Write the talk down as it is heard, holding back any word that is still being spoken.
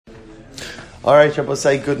All right,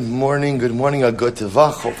 Shabbosai, good morning, a good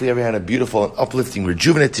tevach. Hopefully everyone had a beautiful and uplifting,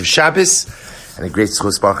 rejuvenative Shabbos, and a great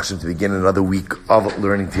zechus Baruch Hashem to begin another week of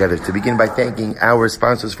learning together. To begin by thanking our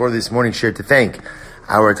sponsors for this morning share, to thank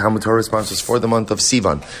our TALMUD TORAH sponsors for the month of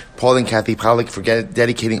Sivan, Paul and Kathy Pollack for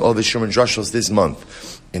dedicating all the Shurman drushos this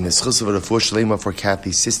month. In the zechus of refuah sheleimah for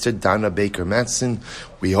Kathy's sister, Donna Baker-Matson,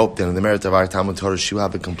 we hope that in the merit of our TALMUD TORAH, she will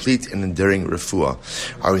have a complete and enduring refuah.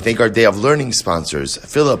 We thank our Day of Learning sponsors,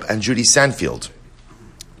 Phillip and Judy Sanfield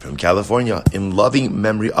from California, in loving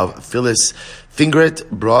memory of Phyllis Fingerett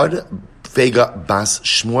Broad, Faiga Bas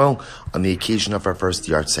Shmuel, on the occasion of our first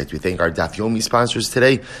yahrtzeit. We thank our Daf Yomi sponsors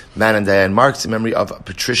today, Man and Diane Marks, in memory of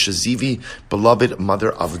Patricia Zivi, beloved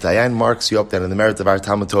mother of Diane Marks. We hope that in the merit of our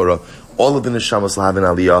TALMUD TORAH, all of the neshamas will have an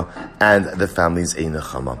aliyah, and the families a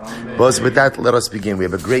nechama. But with that, let us begin. We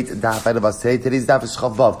have a great daf ahead of us today. Today's daf is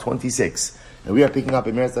Chavav 26, and we are picking up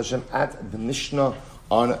in Meretz Hashem at the Mishnah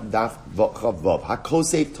on daf Chavav.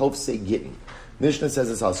 Hakosef Tovse Gittin. Mishnah says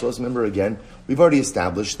this also. Let's remember again, we've already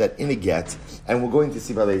established that in a get, and we're going to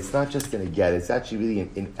see by later, it's not just in a get, it's actually really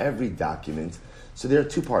in every document. So there are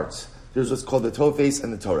two parts. There's what's called the tofes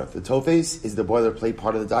and the torah. The tofes is the boilerplate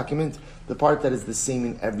part of the document, the part that is the same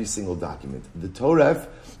in every single document. The torah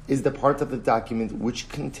is the part of the document which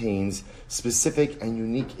contains specific and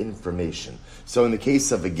unique information. So in the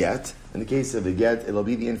case of a get, it'll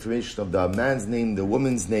be the information of the man's name, the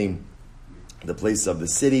woman's name, the place of the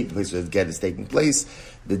city, the place where the get is taking place,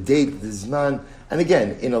 the date, the zman, and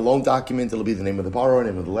again, in a loan document, it'll be the name of the borrower,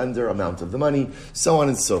 name of the lender, amount of the money, so on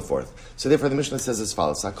and so forth. So therefore, the Mishnah says as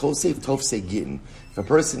follows: Hakosef Tovse Gittin. If a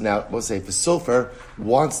person now, we'll say, if a sofer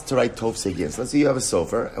wants to write Tovse Gittin, so let's say you have a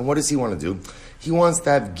sofer, and what does he want to do? He wants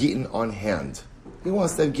to have Gittin on hand.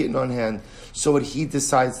 So what he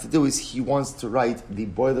decides to do is he wants to write the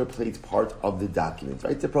boilerplate part of the document,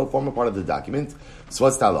 right? The pro forma part of the document. So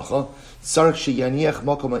what's the halacha?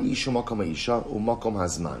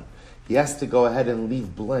 He has to go ahead and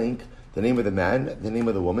leave blank the name of the man, the name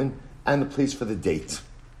of the woman, and the place for the date.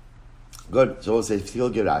 Good. So we'll say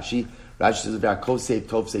Rashi. Rashi says Kosef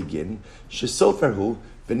Tovse Gittin. Shesoferhu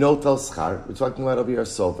v'notel schar. We're talking about over here a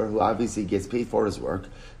sofer who obviously gets paid for his work.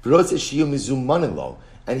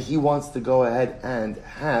 And he wants to go ahead and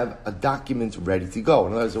have a document ready to go.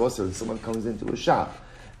 In other words, also if someone comes into a shop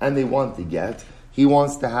and they want to get, he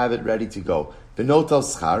wants to have it ready to go. So we'll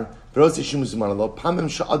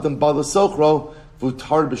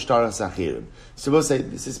say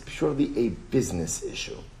this is purely a business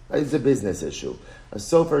issue. Right? It's a business issue. A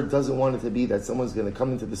sofer doesn't want it to be that someone's going to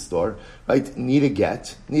come into the store, right? Need a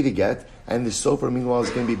get, and the sofer meanwhile is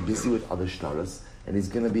going to be busy with other shtaras, and he's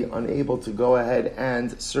going to be unable to go ahead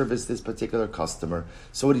and service this particular customer.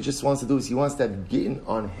 So what he just wants to do is he wants to have Gittin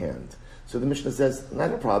on hand. So the Mishnah says,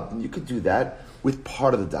 not a problem, you could do that with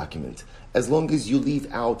part of the document, as long as you leave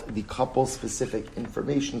out the couple-specific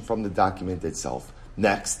information from the document itself.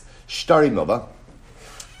 Next, Shtari Milva,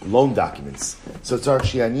 loan documents. So it's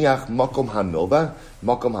Shianiach Makom HaMilva,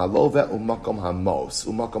 Makom HaLove, Umakom HaMos,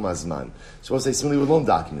 Umakom HaZman. So we'll say similarly with loan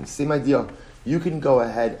documents. Same idea. You can go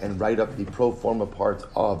ahead and write up the pro forma part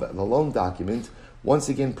of the loan document, once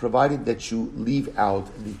again, provided that you leave out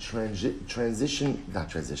the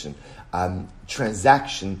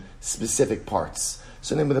transaction-specific parts.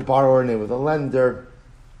 So name of the borrower, name of the lender.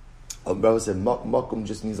 Rabbi said makom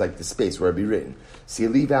just means like the space where it be written. So you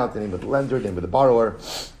leave out the name of the lender, name of the borrower,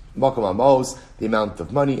 makom amos, the amount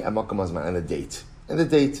of money, and makom azman, and the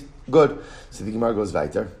date. Good. So the Gemara goes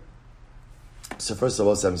weiter. So first of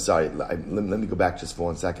all, I'm sorry. Let me go back just for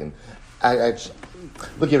 1 second.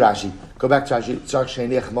 Look at Rashi. Go back to Rashi.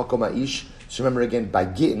 So remember again, by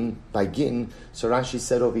Gittin. So Rashi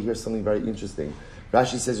said over here something very interesting.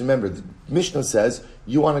 Rashi says, remember, the Mishnah says,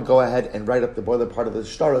 you want to go ahead and write up the boiler part of the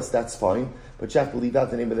shtaros, that's fine, but you have to leave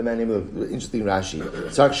out the name of the man, name of the interesting Rashi.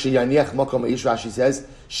 Rashi says,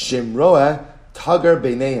 Shimroa tagar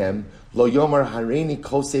beinehem lo yomar hareini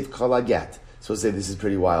kosef kolaget. So say this is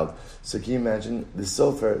pretty wild. So can you imagine the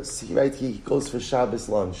sofer? See, right, he goes for Shabbos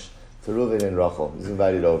lunch to Reuven and Rachel. He's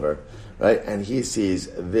invited over, right? And he sees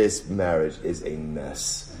this marriage is a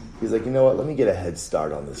mess. He's like, you know what? Let me get a head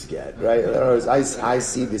start on this get, right? In other words, I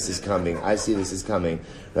see this is coming.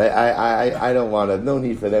 Right? I don't want to. No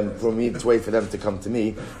need for me to wait for them to come to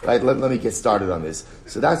me, right? Let me get started on this.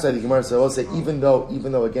 So that's why the Gemara said, also, even though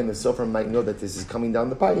again the sofer might know that this is coming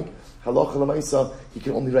down the pike, halacha l'maisa, he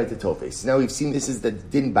can only write the tofes. Now we've seen this is the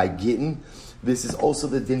din by Gittin. This is also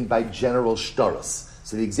the din by general shtaros.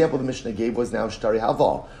 So the example the Mishnah gave was now shtari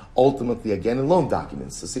haval. Ultimately, again, in loan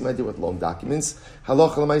documents. So same idea with loan documents.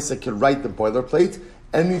 Halacha l'maisa can write the boilerplate.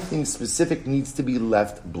 Anything specific needs to be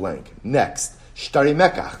left blank. Next, shtari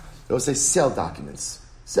mekach. They will say sale documents.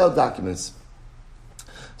 Sale documents.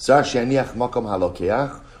 Zar she'aniach makom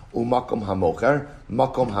halokeach, u'makom hamocher,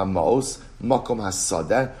 makom hamaos, makom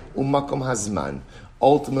hasadeh, u'makom hazman.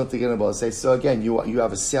 Ultimately, going to say, so again, you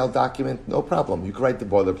have a sale document, no problem. You can write the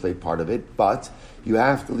boilerplate part of it, but you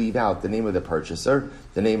have to leave out the name of the purchaser,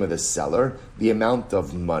 the name of the seller, the amount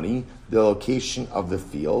of money, the location of the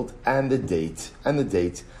field, and the date.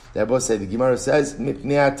 The Gemara says,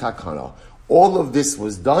 mipnei takana. All of this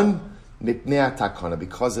was done mipnei takana,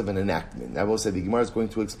 because of an enactment. The Gemara is going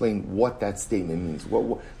to explain what that statement means.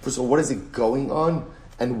 First of all, what is it going on,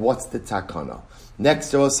 and what's the takana?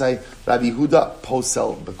 Next, I will say, Rabbi Yehuda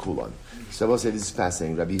posel bekulan. So I will say, this is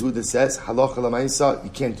fascinating. Rabbi Yehuda says, halacha l'maisa, you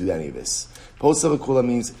can't do any of this. Posel bekulan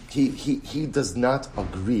means he does not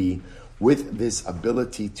agree with this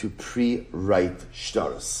ability to pre-write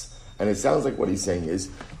shtaros. And it sounds like what he's saying is,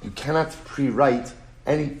 you cannot pre-write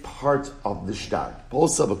any part of the shtar.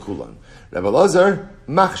 Posel bekulan. Rabbi Lazar,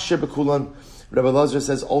 machshe bekulan. Rabbi Lazar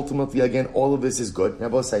says, ultimately, again, all of this is good. Now, I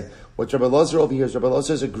will say, what Rabbi Lazar over here is, Rabbi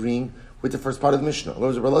Lazar is agreeing with the first part of the Mishnah.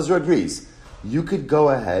 Rabbi Lazar agrees. You could go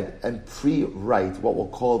ahead and pre-write what we'll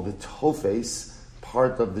call the tofes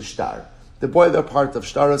part of the shtar. The boiler part of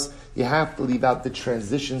shtaros, you have to leave out the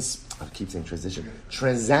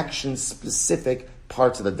transaction-specific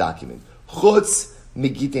parts of the document. Chutz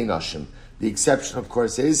migitei nashim. The exception, of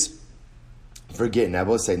course, is for Gittin. I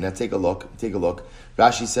will say, now take a look.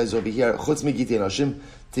 Rashi says over here, Chutz migitei nashim,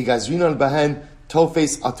 tigazrinon bahen,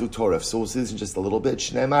 Tofes atu toref. So we'll see this in just a little bit.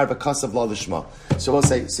 Shneimar v'kasav la lishma. So we'll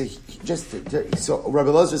say, so Rabbi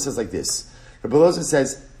Lazar says like this. Rabbi Lazar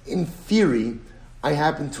says, in theory, I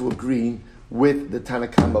happen to agree with the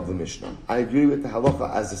Tanakam of the Mishnah. I agree with the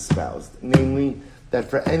halacha as espoused. Namely, that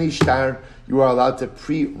for any shtar, you are allowed to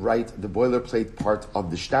pre-write the boilerplate part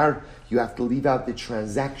of the shtar. You have to leave out the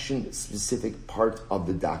transaction-specific part of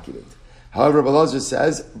the document. However, Rabbi Lazar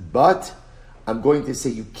says, but I'm going to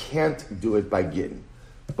say you can't do it by Gittin.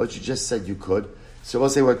 But you just said you could. So we'll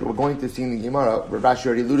say what we're going to see in the Gemara, what Rashi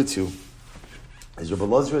already alluded to, is Rabbi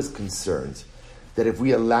Lazar is concerned that if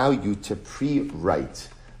we allow you to pre-write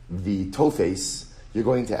the tofes, you're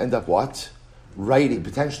going to end up what?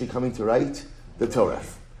 Potentially coming to write the Torah.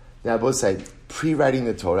 Now, both say pre-writing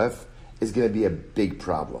the Torah is going to be a big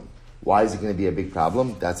problem. Why is it going to be a big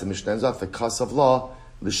problem? That's a Mishnah ends off, the kas of law,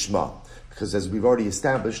 lishma. Because as we've already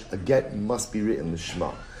established, a get must be written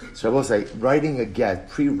lishma. So I will say, writing a get,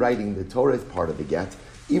 pre-writing the Torah part of the get,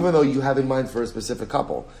 even though you have in mind for a specific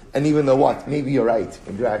couple, and even though maybe you're right,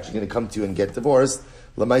 and you're actually going to come to and get divorced,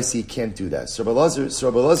 Lamaisi can't do that. So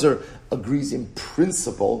Rabbi Lazar agrees in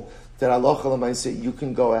principle that halacha Lamaisi, you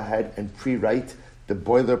can go ahead and pre-write the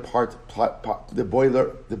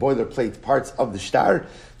boilerplate parts of the shtar,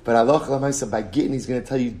 but halacha Lamaisi by Gittin, he's going to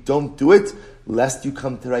tell you, don't do it, lest you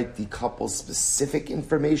come to write the couple's specific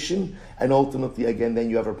information, and ultimately, again, then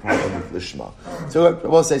you have a problem with lishma. So I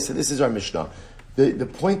will say, so this is our Mishnah. The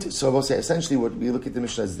point, so I will say, essentially what we look at the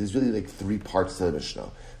Mishnah is there's really like three parts to the Mishnah.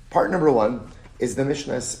 Part number one is the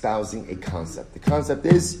Mishnah espousing a concept. The concept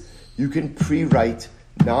is you can pre-write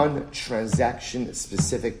non-transaction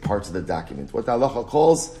specific parts of the document. What the halacha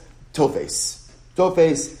calls tofes.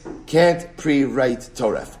 Tofes can't pre-write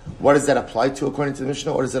Torah. What does that apply to according to the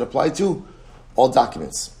Mishnah? What does that apply to? All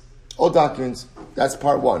documents. All documents. That's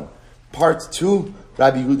part one. Part two,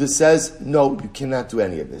 Rabbi Yehuda says, no, you cannot do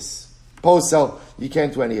any of this. Posel, you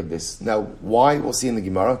can't do any of this. Now, why? We'll see in the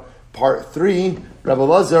Gemara. Part three, Rabbi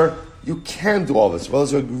Lazar, you can do all this. Rabbi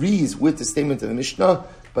Lazar agrees with the statement of the Mishnah,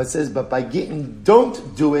 but says, but by Gittin,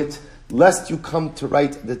 don't do it, lest you come to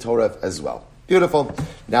write the Torah as well. Beautiful.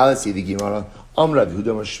 Now let's see the Gemara. Rabbi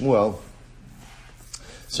Yehuda Shmuel.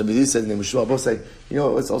 So Rabbi Yehuda says, Shmuel, both say,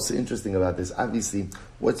 what's also interesting about this? Obviously,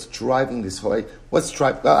 what's driving this whole? Let's see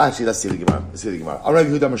the Gemara. Rabbi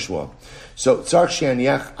Yehuda Shmuel. So tzarch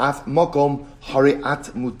she'aniach af makom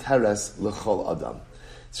hariat muteres lechol adam.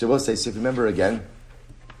 So both say. So if you remember again,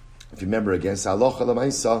 Salocha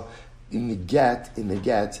l'maisa in the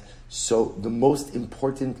get. So the most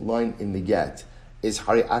important line in the get is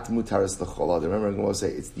hariat muteres lechol adam. Remember, I'm going to say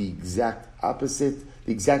it's the exact opposite.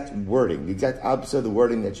 The exact wording, the exact opposite of the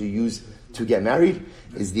wording that you use to get married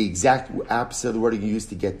is the exact opposite of the wording you use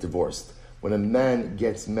to get divorced. When a man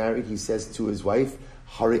gets married, he says to his wife,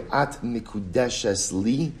 Hariat mikudeshes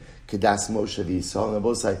li kedas Moshe v'Yisrael. And I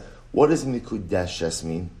will say, what does mikudeshes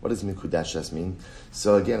mean? What does mikudeshes mean?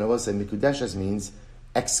 So again, I will say, mikudeshes means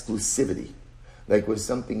exclusivity. Like when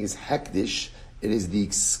something is hekdish, it is the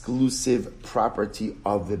exclusive property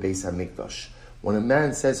of the Beis HaMikdash. When a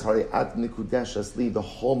man says Hariat Mikudeshes Li, the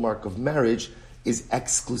hallmark of marriage is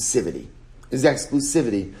exclusivity.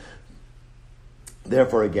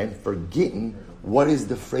 Therefore, again, for Gittin, what is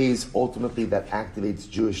the phrase ultimately that activates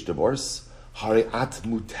Jewish divorce? Hari'at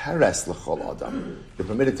muteres l'chol adam. You're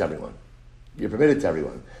permitted to everyone. You're permitted to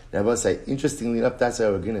everyone. Now, I will say, interestingly enough, that's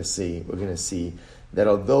how we're going to see. We're going to see that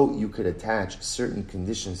although you could attach certain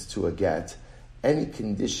conditions to a get, any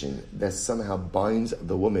condition that somehow binds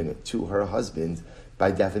the woman to her husband, by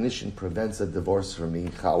definition, prevents a divorce from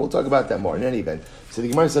being chal. We'll talk about that more in any event. So the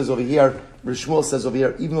Gemara says over here, Shmuel says over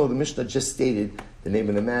here, even though the Mishnah just stated the name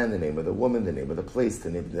of the man, the name of the woman, the name of the place, the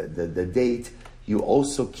name, the date, you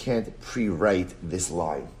also can't pre-write this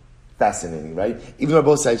line. Fascinating, right? Even though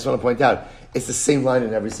both sides, I just want to point out, it's the same line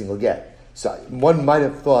in every single get. So one might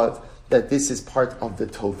have thought that this is part of the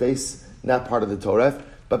tofes, not part of the Torah,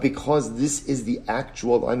 but because this is the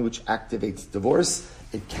actual line which activates divorce,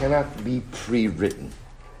 it cannot be pre-written.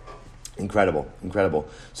 Incredible.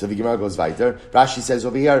 So the Gemara goes weiter. Rashi says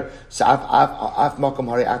over here, af makom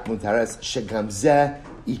hari'at mutares shegam zeh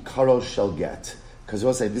ikaro shel get. Because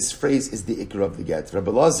we'll say this phrase is the ikar of the get.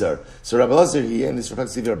 Rabbi Lazar. So Rabbi Lazar here, and this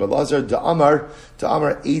reflects to Rabbi Lazar, Da'amar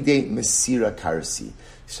ede mesira karsi.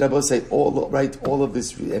 So Rabbi will say all of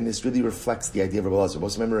this, and this really reflects the idea of Rabbi Lazar.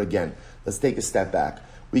 Let's remember again. Let's take a step back.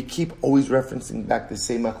 We keep always referencing back the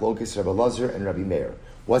same machlokes, Rabbi Lazar and Rabbi Meir.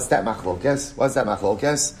 What's that machlokes?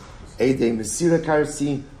 Eidei Mesira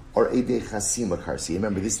Karsi or Eidei Chasima Karsi.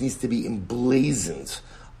 Remember, this needs to be emblazoned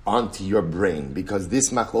onto your brain because this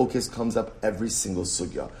machlokes comes up every single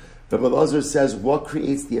sugya. Rabbi Lazar says, what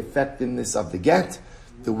creates the effectiveness of the get?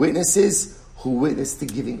 The witnesses who witness the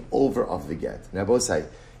giving over of the get. Now, both say,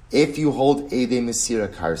 if you hold Eidei Mesira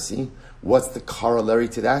Karsi, what's the corollary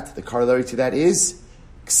to that? The corollary to that is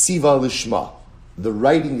Ksiva Lishma. The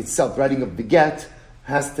writing itself, writing of the get,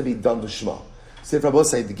 has to be done Lishma. So if Rabbi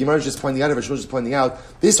say, the Gemara is just pointing out, Rabbi Shmuel is just pointing out,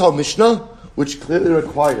 this whole Mishnah, which clearly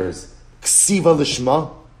requires Ksiva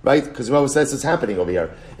Lishma, right? Because Rabbi says it's happening over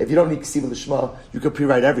here. If you don't need Ksiva Lishma, you could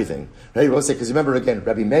pre-write everything. Right? Rabbi say, because remember again,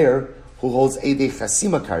 Rabbi Meir, who holds Eidei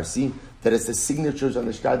Chasima Karsi, that is the signatures on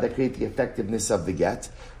the shtar that create the effectiveness of the get.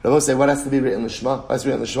 Rabbi say, what has to be written Lishma? What has to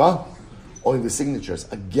be written Lishma? Only the signatures.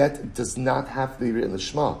 A get does not have to be written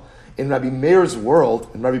Lishma. In Rabbi Meir's world,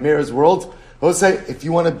 I'll say, if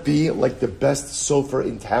you want to be like the best sofer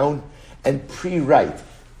in town and pre-write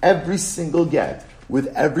every single get with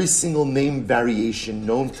every single name variation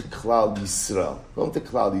known to Klal Yisrael.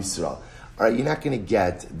 All right, you're not going to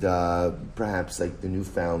get the, perhaps like the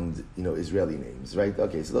newfound, Israeli names, right?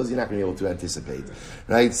 Okay, so those you're not going to be able to anticipate,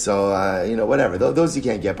 right? So, whatever. Those you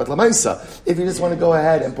can't get. But Lamaisa, if you just want to go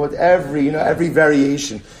ahead and put every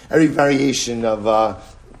variation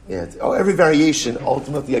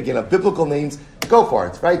ultimately, again, of biblical names, go for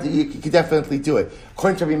it, right? You can definitely do it.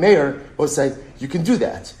 According to Rabbi Meir, will say, you can do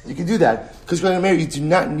that. Because Rabbi Meir, you do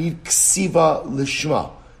not need ksiva lishma.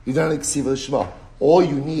 All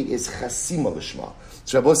you need is chasima lishma.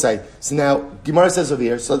 So Rabbi say, so now, Gemara says over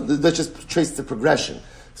here, so let's just trace the progression.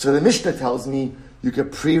 So the Mishnah tells me, you can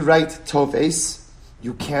pre-write Toves,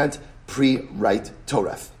 you can't pre-write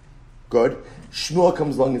Torah. Good. Shmuel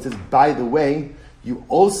comes along and says, by the way, you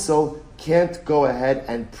also can't go ahead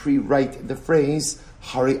and pre-write the phrase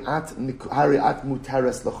Hari'at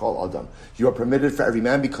mutares l'chol adam. You are permitted for every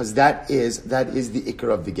man because that is the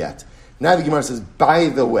ikar of the get. Now the Gemara says, by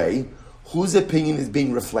the way, whose opinion is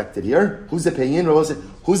being reflected here? Whose opinion?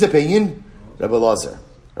 Whose opinion? Rabbi Lazar.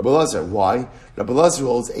 Why? Rabbi Lazar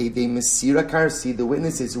holds Eidei Mesira Karsi, the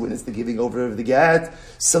witnesses who witness the giving over of the get,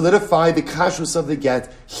 solidify the kashrus of the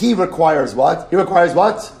get. He requires what?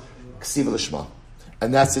 Ksiva l'shma.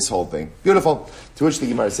 And that's this whole thing. Beautiful. To which the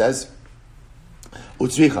Gemara says,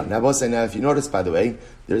 Utzricha. Now, if you notice, by the way,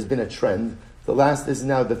 there's been a trend. This is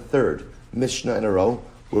now the third Mishnah in a row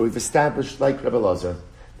where we've established, like Rabbi Lazar.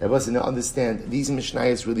 Now, understand, these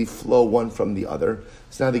Mishnayos really flow one from the other.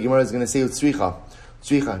 So now the Gemara is going to say, Utzricha.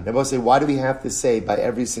 Now, why do we have to say by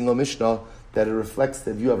every single Mishnah that it reflects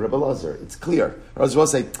the view of Rabbi Lazar? It's clear. Rabbi will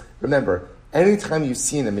say, remember, anytime you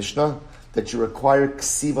see in a Mishnah that you require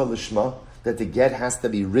ksiva lishma, that the get has to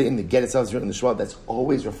be written, the get itself is written in the Shmuel, that's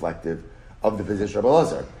always reflective of the position of Rabbi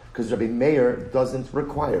Lazar. Because Rabbi Meir doesn't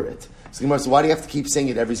require it. So why do you have to keep saying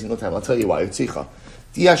it every single time? I'll tell you why.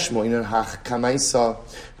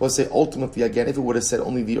 We'll say ultimately, again, if it would have said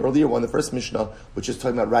only the earlier one, the first Mishnah, which is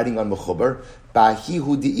talking about writing on Mechubar,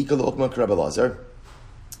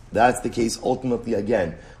 that's the case ultimately,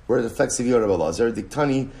 again, where it affects the view of Rabbi Lazar,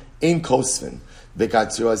 Diktani in Kosvin.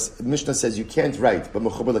 As Mishnah says, you can't write, but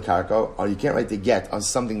Mechubar Lekarka, or you can't write the get on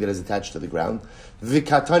something that is attached to the ground.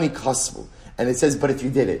 Vikatani Kasvu. And it says, but if you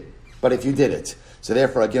did it. So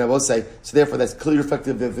therefore, again, I will say, that's clearly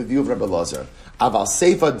reflective of the view of Rabbi Lazar. Aval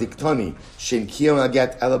seifa diktoni shen kiyom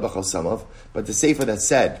aget ela b'chol samav. But the seifa that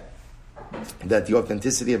said that the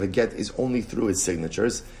authenticity of a get is only through its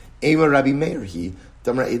signatures, Ema Rabbi Meir he,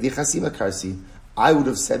 Damra Edi Chasima Karsi. I would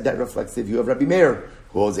have said that reflects the view of Rabbi Meir,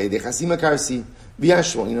 who holds Edi Chasima Karsi.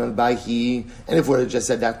 V'yashmo Bahi. And if we would have just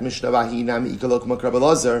said that Mishnah Bahi Nami Ikalok Mak Rabbi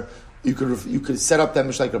Lazar, you could set up that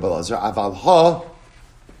Mishnah like Rabbi Lazar. Aval ha.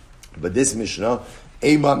 But this Mishnah,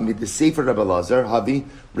 Ema mid the Sefer Rabbi Lazar, Havi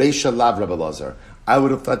Reisha Lav Rabbi Lazar. I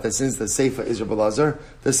would have thought that since the Seifa is Rabbi Lazar,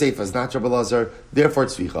 the Seifa is not Rabbi Lazar, therefore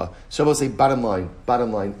it's Tzvicha. So I will say bottom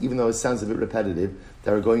line, even though it sounds a bit repetitive,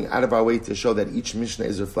 that we're going out of our way to show that each Mishnah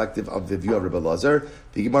is reflective of the view of Rabbi Lazar.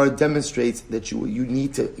 The Gemara demonstrates that you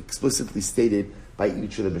need to explicitly state it by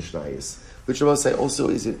each of the Mishnayos. Which I will say also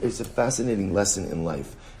is a fascinating lesson in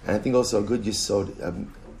life. And I think also a good yesod,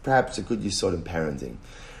 perhaps a good yesod in parenting.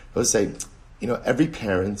 I will say, every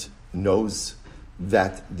parent knows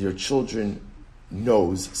that their children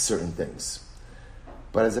knows certain things.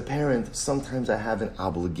 But as a parent, sometimes I have an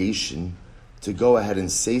obligation to go ahead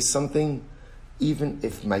and say something, even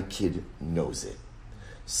if my kid knows it.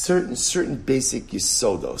 Certain basic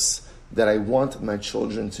yisodos that I want my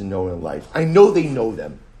children to know in life. I know they know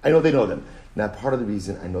them. Now, part of the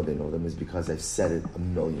reason I know they know them is because I've said it a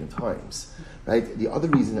million times, right? The other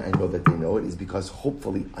reason I know that they know it is because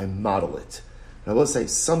hopefully I model it. And I will say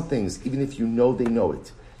some things, even if you know they know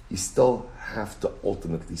it, you still have to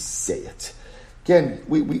ultimately say it. Again,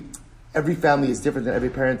 we every family is different and every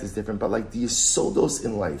parent is different, but like the yisodos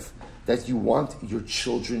in life that you want your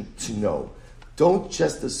children to know. Don't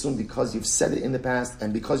just assume because you've said it in the past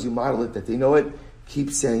and because you model it that they know it.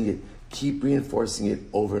 Keep saying it. Keep reinforcing it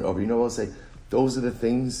over and over. You know what I'll say? Those are the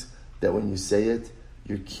things that when you say it,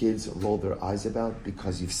 your kids roll their eyes about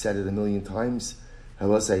because you've said it a million times. I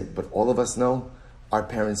will say, but all of us know our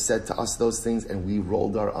parents said to us those things and we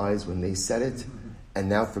rolled our eyes when they said it. And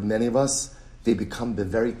now for many of us, they become the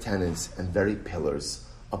very tenets and very pillars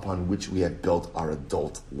upon which we have built our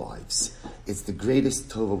adult lives. It's the greatest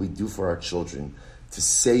tova we do for our children to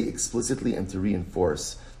say explicitly and to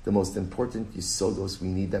reinforce the most important yisodos we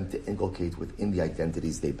need them to inculcate within the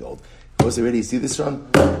identities they build. Those already, you see this from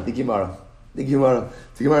the Gemara. The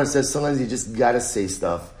Gemara says sometimes you just gotta say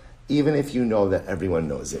stuff, even if you know that everyone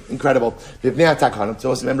knows it. Incredible. So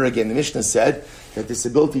also remember again, the Mishnah said that this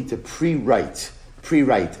ability to pre-write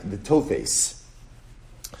the tofes,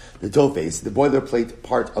 the boilerplate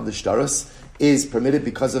part of the shtaros, is permitted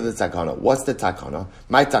because of the takana. What's the takana?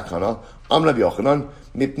 My takana, Amr Rabbi Yochanan,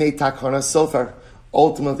 mipnei takana sofer.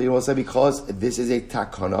 Ultimately, it will say because this is a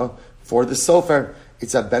takana for the sofer.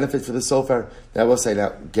 It's a benefit for the sofer. Now we'll say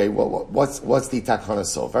now, okay, what's the takana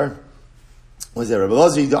sofer? Was there Rabbi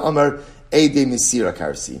Lazar the Amar Eidei Misira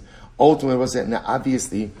Karsi? Ultimately, we'll say now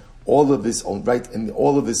obviously all of this and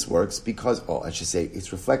all of this works because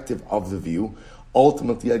it's reflective of the view.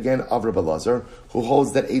 Ultimately, again, of Rabbi Lazar, who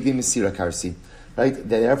holds that Eidei Misira Karsi, right?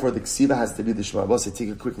 Therefore, the ksiva has to be the Shema. So take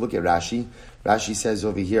a quick look at Rashi. Rashi says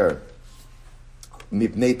over here,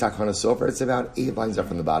 Mipnei Takana Sofer. It's about 8 lines up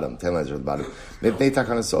from the bottom, 10 lines from the bottom. Mipnei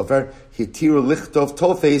Takana Sofer, Hitiru Lichtov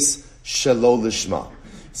Tofes Shelo Lishma.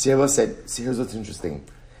 See, here's what's interesting.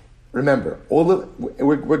 Remember,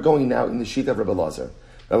 we're going now in the sheet of Rabbi Lazar.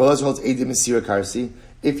 Rabbi Lazar holds Eidei Misira Karsi.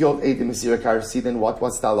 If you hold Eidei Misira Karsi, then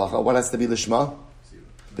what's the halacha? What has to be Lishma?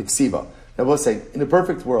 The ksiva. Now we'll say, in a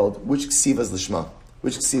perfect world, which ksiva is Lishma?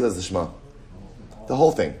 The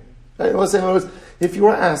whole thing. Right? We'll say, if you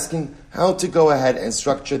were asking how to go ahead and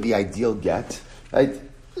structure the ideal get, right?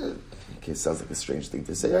 Okay, sounds like a strange thing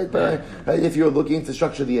to say, right? But right, if you're looking to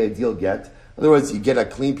structure the ideal get, in other words, you get a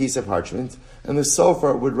clean piece of parchment, and the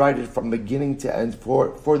sofer would write it from beginning to end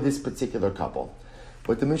for this particular couple.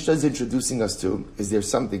 What the Mishnah is introducing us to is there's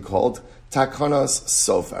something called takanas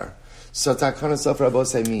sofer. So takanas sofer,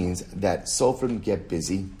 Abosai, means that soferim get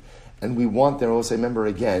busy, and we want them, also remember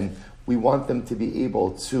again, we want them to be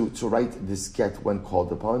able to write this get when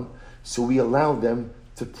called upon. So we allow them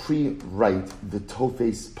to pre-write the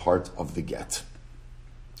tofes part of the get.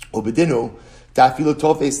 Obedinu, dafilu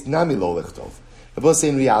tofes nami lo lichtov. Abosai,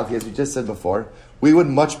 in reality, as we just said before, we would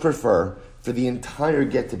much prefer for the entire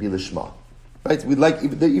get to be lishma. Right? We'd like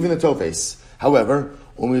even the tofes. However,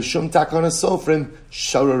 when we shum takana sofrim,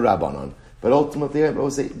 shara rabbanon. But ultimately, I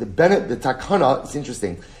would say the takana, it's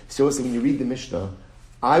interesting. So when you read the Mishnah,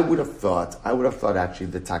 I would have thought actually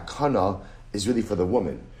the takana is really for the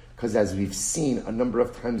woman. Because as we've seen a number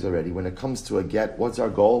of times already, when it comes to a get, what's our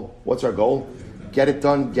goal? Get it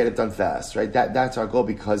done fast, right? That's our goal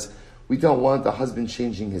because We don't want the husband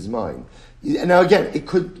changing his mind. And now again, it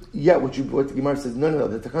could, what the Gemara says, no,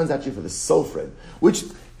 the Takan is actually for the Sofrim, which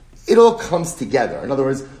it all comes together. In other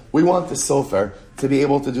words, we want the Sofer to be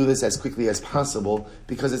able to do this as quickly as possible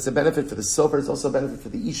because it's a benefit for the Sofer, it's also a benefit for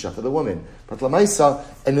the Isha, for the woman. But Lamaisa,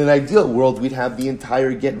 in an ideal world, we'd have the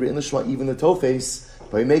entire get written Lishma, even the Tofes,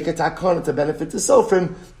 but we make a Takana to benefit the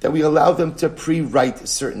Sofrim, that we allow them to pre-write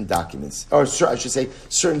certain documents, or I should say,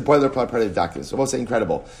 certain boilerplate part of the documents. So we'll say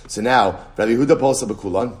incredible. So now, Rabbi Huda Polsa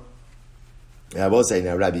B'Kulan, I will say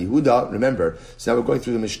now, Rabbi Yehuda, remember, so now we're going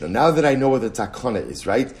through the Mishnah. Now that I know what the takana is,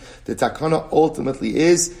 right? The takana ultimately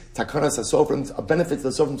is, takana sasofrim, a benefit to the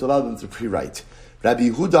sofrim to allow them to pre-write. Rabbi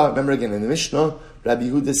Yehuda, remember again in the Mishnah, Rabbi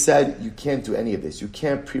Yehuda said, you can't do any of this. You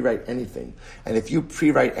can't pre-write anything. And if you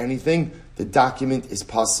pre-write anything, the document is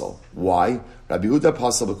pasul. Why? Rabbi Yehuda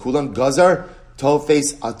pasul b'kulan, gazar,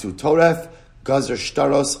 tofes atu toref, gazar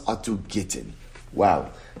shtaros atu gittin. Wow.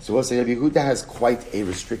 So we'll say Rabbi Yehuda has quite a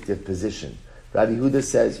restrictive position. Rabbi Yehuda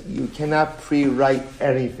says, you cannot pre-write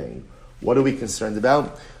anything. What are we concerned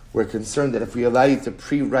about? We're concerned that if we allow you to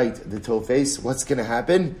pre-write the Tofes, what's going to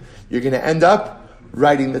happen? You're going to end up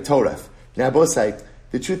writing the Torah. Now, both sides,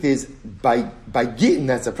 the truth is, by Gittin,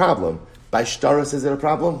 that's a problem. By Shtaros, is it a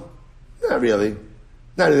problem? Not really.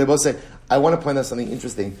 Not really. They both say, I want to point out something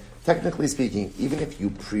interesting. Technically speaking, even if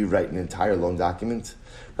you pre-write an entire loan document,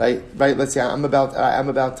 right? Let's say I'm about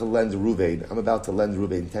to lend Ruvain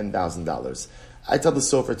 $10,000. I tell the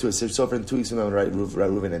Sofer in 2 weeks I'm going to write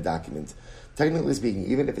Ruvain a document. Technically speaking,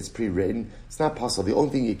 even if it's pre-written, it's not possible. The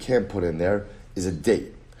only thing you can't put in there is a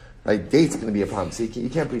date. Right? Date's going to be a problem. So you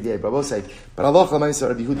can't pre-date. But I will say, but Allah Rabbi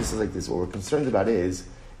Yehuda says like this. What we're concerned about is,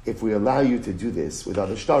 if we allow you to do this with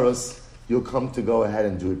other shtaros, you'll come to go ahead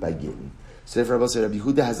and do it by Gittin. So therefore, Rabbi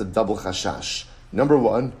Yehuda has a double chashash. Number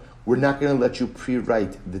one, we're not going to let you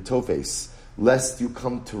pre-write the Tofes, lest you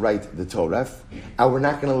come to write the Toref. And we're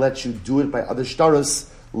not going to let you do it by other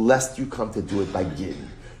shtaros, lest you come to do it by Gittin.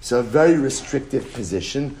 So a very restrictive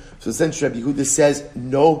position. So essentially, Rabbi Yehuda says,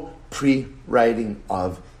 no pre-writing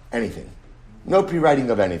of anything. No pre-writing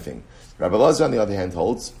of anything. Rabbi Lazar, on the other hand,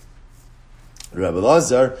 holds, Rabbi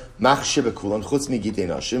Lazar, machshe bekulan chutz mi gittin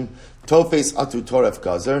hashim, tofes atu toref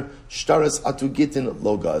gazer, shtaras atu gittin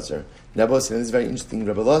lo gazer. Now, this is very interesting.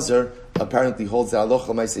 Rabbi Lazar apparently holds the halacha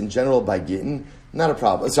l'maisa in general by gittin, not a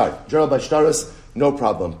problem. General by shtaras, no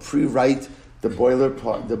problem. Pre-write the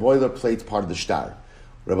boilerplate part of the shtar.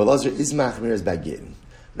 Rabbi Lazar is machmir as by gittin.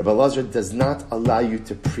 Rabbi Lazar does not allow you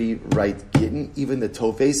to pre-write gittin, even the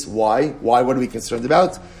tofes. Why? What are we concerned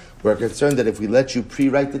about? We're concerned that if we let you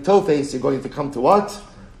pre-write the Tofes, you're going to come to what?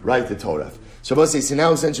 Write the Torah. So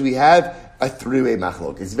now essentially we have a three-way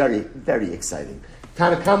machlok. It's very, very exciting.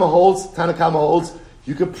 Tanakama holds,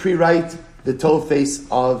 you could pre-write the Tofes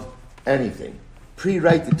of anything.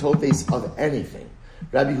 Pre-write the Tofes of anything.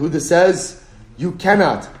 Rabbi Yehuda says, you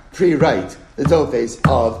cannot pre-write the Tofes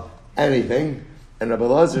of anything. And Rabbi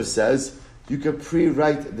Lazar says, you could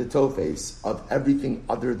pre-write the Tofes of everything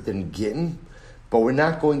other than Gittin, but we're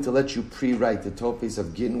not going to let you pre-write the Tofes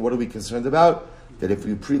of Gittin. What are we concerned about? That if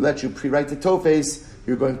we let you pre-write the Tofes,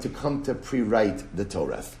 you're going to come to pre-write the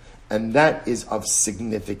Torah. And that is of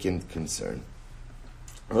significant concern.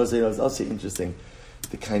 It was also interesting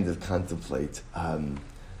to kind of contemplate,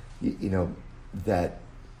 that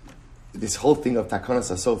this whole thing of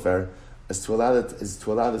Takanas HaSofer is to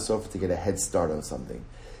allow the Sofer to get a head start on something.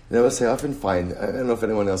 I often find, I don't know if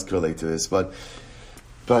anyone else can relate to this, but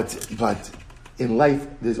in life,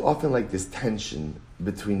 there's often like this tension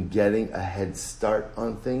between getting a head start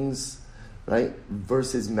on things, right,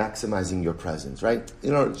 versus maximizing your presence, right?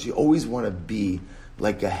 You always want to be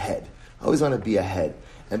like ahead. I always want to be ahead.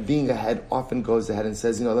 And being ahead often goes ahead and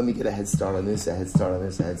says, let me get a head start on this, a head start on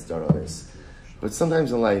this, a head start on this. But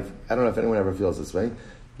sometimes in life, I don't know if anyone ever feels this way,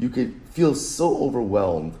 you could feel so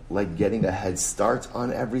overwhelmed, like getting a head start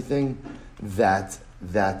on everything, that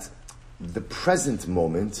the present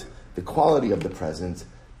moment, the quality of the present,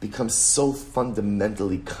 becomes so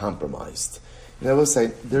fundamentally compromised. And I will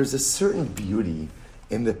say, there's a certain beauty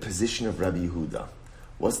in the position of Rabbi Yehuda.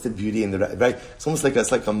 What's the beauty in the right? It's almost like a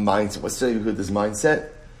mindset. What's Rabbi Yehuda's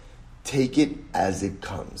mindset? Take it as it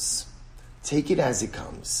comes. Take it as it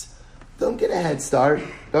comes. Don't get a head start.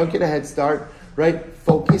 Right?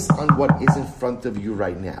 Focus on what is in front of you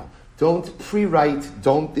right now. Don't pre-write.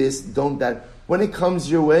 Don't this. Don't that. When it comes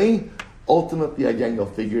your way, ultimately, again, you'll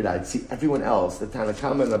figure it out. See, everyone else, the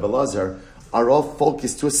Tanakama and Rabbi Lazar, are all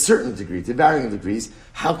focused to a certain degree, to varying degrees.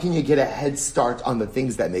 How can you get a head start on the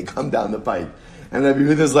things that may come down the pipe? And Rabbi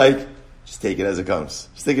Yehuda's like, Just take it as it comes.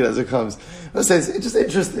 Just take it as it comes. It's just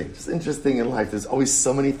interesting. Just interesting in life. There's always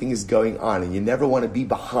so many things going on, and you never want to be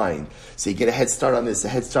behind. So you get a head start on this, a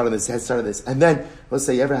head start on this, a head start on this. And then, let's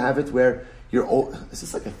say you ever have it where you're old. This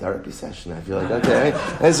is like a therapy session, I feel like. Okay.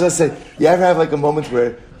 I just want to say, you ever have like a moment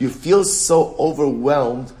where you feel so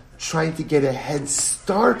overwhelmed trying to get a head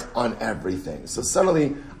start on everything. So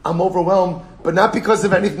suddenly, I'm overwhelmed, but not because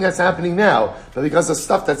of anything that's happening now, but because of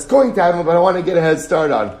stuff that's going to happen, but I want to get a head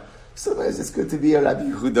start on. Sometimes it's good to be a Rabbi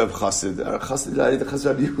Yehuda of Chassid, or Chassid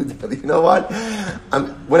Rabbi Yehuda. You know what?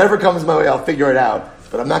 Whatever comes my way, I'll figure it out.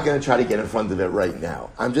 But I'm not going to try to get in front of it right now.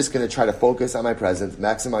 I'm just going to try to focus on my present,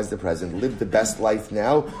 maximize the present, live the best life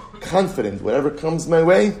now, confident. Whatever comes my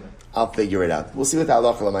way, I'll figure it out. We'll see what the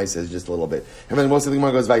halacha l'mai says just a little bit. And then most of the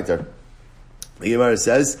Gemara goes weiter. The Gemara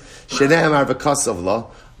says, "Shenei amar v'kasav la,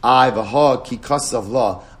 I v'ha ki kasav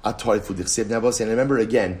la atorifu dichsev." Now, and remember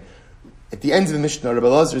again. At the end of the Mishnah, Rabbi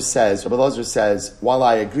Elazar says, while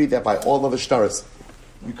I agree that by all of the shtaros,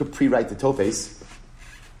 you could pre-write the tofes,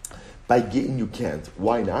 by Gittin you can't.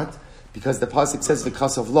 Why not? Because the pasuk says,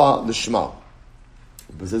 "V'kasav la l'shma."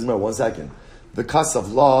 But says, one second.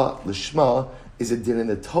 V'kasav la l'shma is a din in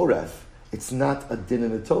the Torah. It's not a din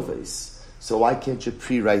in the tofes. So why can't you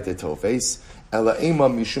pre-write the tofes? Ela ema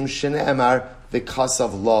mishum shene'emar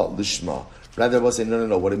v'kasav la l'shma. Rather, we'll say,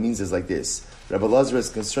 no. What it means is like this. Rabbi Elazar is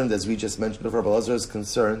concerned, as we just mentioned before, Rabbi Elazar is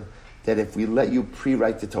concerned that if we let you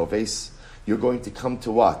pre-write the tofes, you're going to come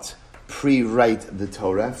to what? Pre-write the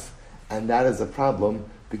Torah, and that is a problem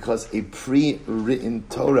because a pre-written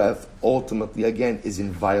Torah ultimately, again, is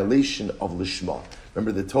in violation of Lishma.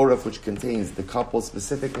 Remember, the Torah, which contains the couple's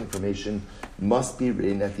specific information, must be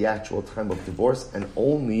written at the actual time of divorce and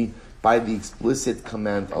only by the explicit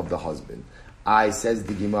command of the husband. I says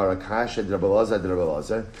the Gemara, Kasha, Rabbi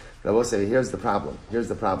Elazar. Rabbi say, here's the problem.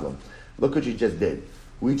 Look what you just did.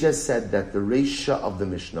 We just said that the Reisha of the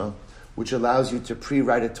Mishnah, which allows you to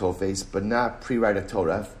pre-write a tofes but not pre-write a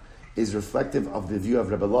Torah, is reflective of the view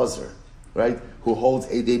of Rabbi Elazar, right? Who holds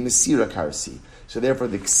a de Mesira Karsi. So therefore,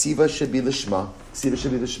 the ksiva should be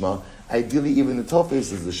lishma. Ideally, even the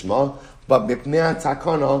tofes is lishma. But mipnei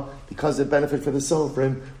takana, because of benefit for the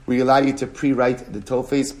Silber, we allow you to pre-write the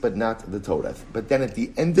tofes but not the Torah. But then at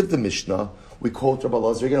the end of the Mishnah, we quote Rabbi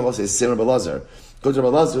Elazar. Again, we'll say Sim Rabbi Elazar. Quote Rabbi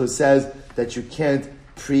Elazar, who says that you can't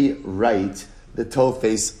pre-write the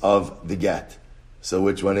tofes of the get. So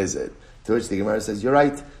which one is it? To which the Gemara says, you're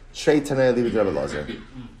right. Shrei Tanai leave it to Rabbi Elazar.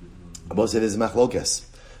 Rabbi said, there's machlokes.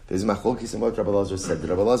 There's machlokes in what Rabbi Elazar said. Did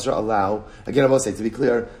Rabbi Elazar allow, again I will say, to be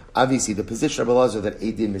clear, obviously the position of Rabbi Elazar that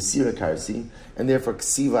Eidin Mesira Karsi, and therefore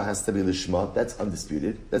Ksiva has to be Lishma, that's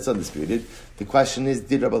undisputed. The question is,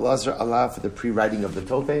 did Rabbi Elazar allow for the pre-writing of the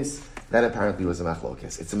tofes? That apparently was a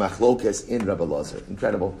machlokes. It's a machlokes in Rabbi Elazar.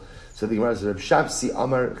 Incredible. So the Gemara says, Reb Shabsi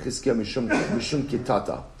Amar Chizkiya Mishum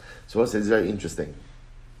Kitata. So we'll say it's very interesting.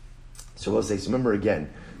 So we'll say, so remember again,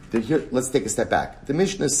 here, let's take a step back. The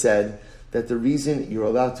Mishnah said that the reason you're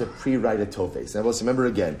allowed to pre-write a tofes. Now, remember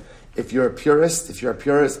again, if you're a purist,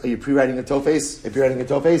 are you pre-writing a tofes? If you're writing a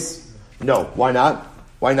tofes? No. Why not?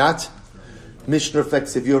 Mishnah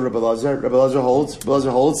reflects the view of Rabbi Elazar. Rabbi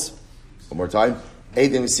Elazar holds. One more time.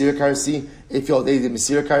 Eidin Mesira Karsi. If you hold Eidin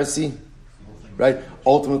Mesira Karsi, right?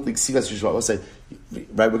 Ultimately, Ksivas Yishua. We'll say,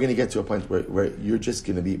 right, we're going to get to a point where you're just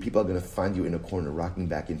going to be, people are going to find you in a corner, rocking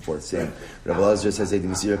back and forth, saying, Rabbi Elazar says, Eidin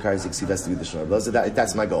Mesira Karsi, Ksivas to be the Shema.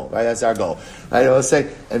 That's my goal, right? That's our goal, right? I'll say,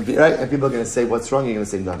 and people are going to say, what's wrong? You're going to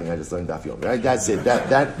say, nothing. I just learned Daf Yomi, right? That's it.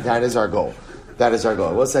 That is our goal.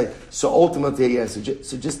 We'll say, so ultimately, yeah, so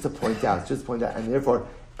just to point out, and therefore,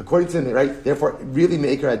 according to me, right? Therefore, really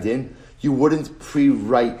make her adin. You wouldn't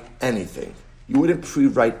pre-write anything.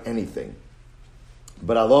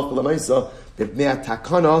 But Allah l'maisa, b'pnei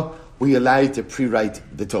takana, we allow you to pre-write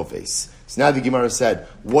the tofes. So now the Gemara said,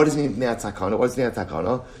 what does it mean b'pnei takana? What is b'pnei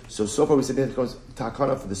takana? So far we said b'pnei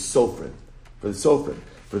takana for the sofrim, for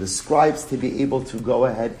the scribes to be able to go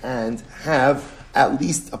ahead and have at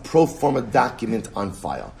least a pro forma document on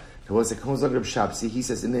file. So once it comes under Reb Shabsi, he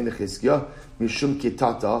says in the Chizkiya, mishum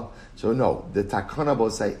kitata. So no, the takana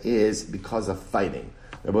bosai is because of fighting.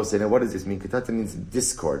 Rabbi say, now what does this mean? Kitata means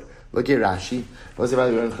discord. Look at Rashi.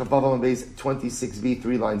 26b,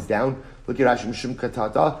 3 lines down. Look at Rashi. Mishum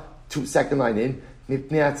katata, 2nd line in.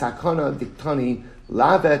 Mipnei takana diktani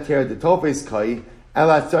laveter de tofes kai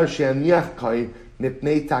elatzar she'aniach kai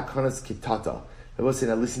mipnei takanas kitata. Rabbi say,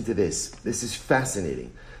 now listen to this. This is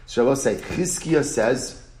fascinating. So Rabbi say, Chizkiya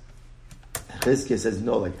says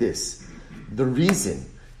no, like this. The reason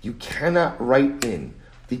you cannot write in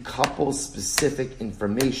the couple's specific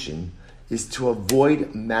information is to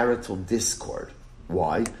avoid marital discord.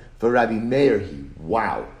 Why? For Rabbi Meir,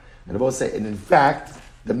 Rabbi And Rabbi say, and in fact,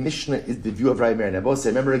 the Mishnah is the view of Rabbi Meir. And Rabbi say,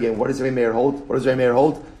 remember again, what does Rabbi Meir hold? What does Rabbi Meir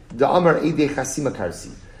hold? The Amar Eidei Chasima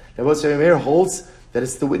Karsi. Rabbi Meir holds that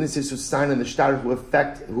it's the witnesses who sign on the shtar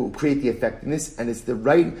who create the effectiveness, and it's the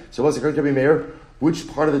right. So what's according to Rabbi Meir? Which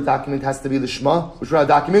part of the document has to be the Shema? Which part of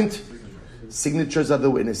the document? Signatures of the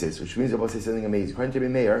witnesses, which means Rabbi say something amazing. According to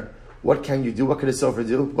Rabbi Meir, what can you do? What could a sofer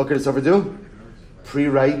do? What could a sofer do?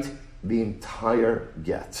 Pre-write the entire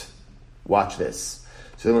get. Watch this.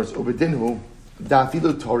 So in other words, Ubedinhu,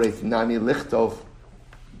 Dafilu Torah Nami Lichtov.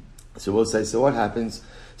 So we'll say, so what happens?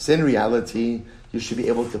 So in reality, you should be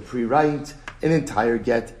able to pre-write an entire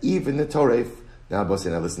get, even the Torah. Now,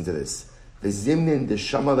 Bosi, now listen to this. The Zimnin, the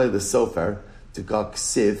Shamaleh, the Sofer, to Gok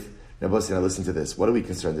Siv. Now, Bosi, now listen to this. What are we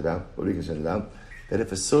concerned about? What are we concerned about? That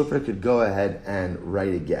if a Sofer could go ahead and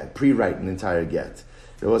write a get, pre-write an entire get.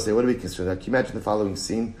 Now, Bosi, what are we concerned about? Can you imagine the following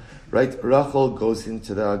scene? Right? Rachel goes to the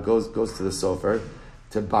Sofer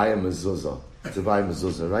to buy a mezuzah.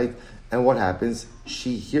 Right? And what happens?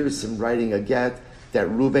 She hears him writing a get that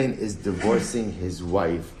Reuben is divorcing his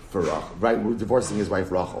wife for Rachel, right? We're divorcing his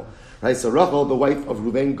wife Rachel, right? So Rachel, the wife of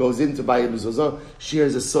Reuben, goes in to buy a mezuzah. She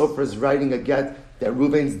hears a sofer is writing a get that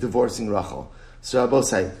Reuben's divorcing Rachel. So Rabbi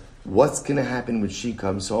say, what's going to happen when she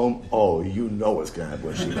comes home? Oh, you know what's going to happen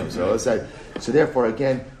when she comes home. So therefore,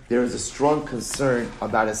 again, there is a strong concern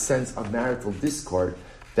about a sense of marital discord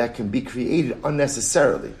that can be created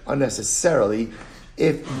unnecessarily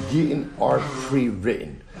if Gittin are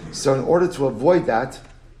pre-written. So in order to avoid that,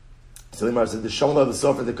 so the Gemara said, the Shomla of the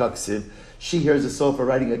Sofer, the Kaksiv, she hears the Sofer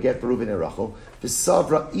writing a get for Reuben and Rachel, the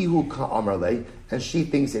Savra Ihu Ka'amarle, and she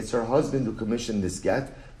thinks it's her husband who commissioned this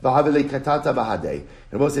get, V'havele Katata Bahadei.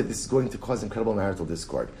 And Rabbi said this is going to cause incredible marital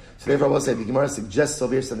discord. So therefore Rabbi said, the Gemara suggests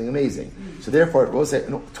over here something amazing. So therefore Rabbi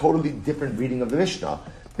said, a totally different reading of the Mishnah.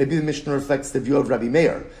 Maybe the Mishnah reflects the view of Rabbi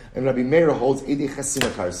Meir. And Rabbi Meir holds Eidei Chasima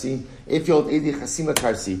Karsi. If you hold Eidei Chasima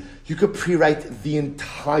Karsi, you could pre-write the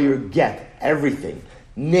entire get, everything.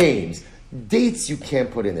 Names, dates you can't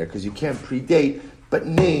put in there because you can't predate, but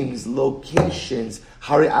names, locations,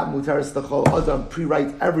 Hari'at Mutaris L'chol Adam,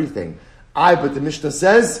 pre-write everything. But the Mishnah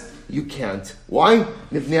says you can't. Why?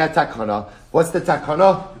 Nivnei takana. What's the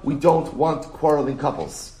takana? We don't want quarreling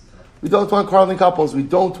couples. We don't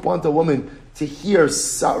want a woman to hear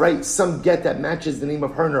some get that matches the name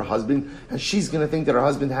of her and her husband, and she's going to think that her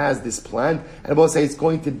husband has this plan, and we'll say it's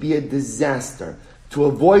going to be a disaster. To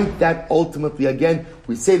avoid that, ultimately, again,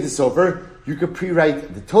 we say this over, you could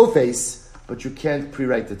pre-write the Tofes, but you can't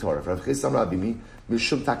pre-write the Torah.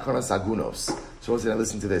 So now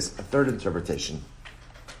listen to this, a third interpretation,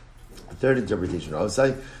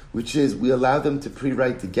 which is we allow them to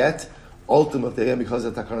pre-write the get, ultimately, again, because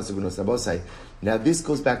of Takana Sagunos. Now this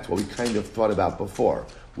goes back to what we kind of thought about before,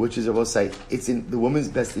 which is, I will say, it's in the woman's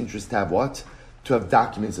best interest to have what? To have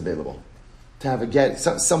documents available. To have a get,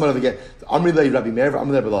 someone of a get. Amri Rabbi Meir,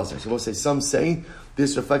 Amri Rabbi Lazar. So we'll say, some say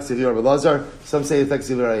this reflects the view of Rabbi Lazar, some say it reflects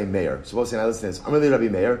the view of Rabbi Meir. So we'll say, now listen to this. Amri Rabbi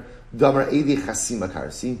Meir, Damar Eidei Chasima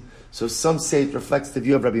Karsi. So some say it reflects the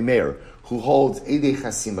view of Rabbi Meir, who holds Eidei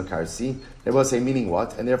Chasima Karsi. They will say, meaning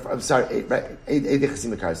what? And therefore, Eidei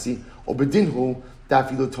Chasima Karsi. Obedinhu,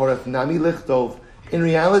 Dafilu Torah Nami Lichtov. In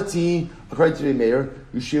reality, according to Rabbi Meir,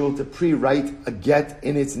 you should be able to pre-write a get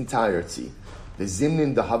in its entirety. The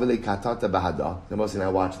Zimnin the Havile Katata Bahada. The most now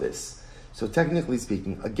watch this. So technically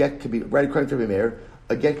speaking, a get could be right according to Rabbi Meir,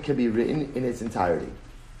 a get could be written in its entirety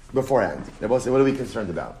beforehand. They both say, what are we concerned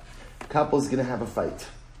about? Couple's going to have a fight.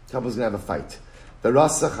 The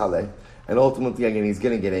Rasa Chale, and ultimately again he's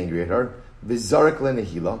going to get angry at her. Vizarik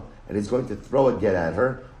lenehila, and he's going to throw a get at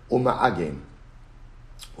her. Uma'agin,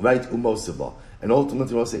 right? Umosibah, and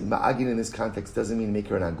ultimately we'll say ma'agin in this context doesn't mean make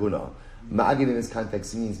her an aguna. Ma'agin in this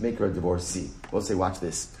context means make her a divorcee. We'll say, watch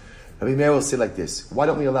this. Rabbi Meir will say like this: why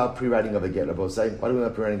don't we allow pre-writing of a get? Rabbi say, why do we allow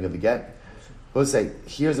pre-writing of a get? We'll say,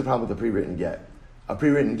 here's the problem with the pre-written get. A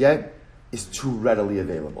pre-written get is too readily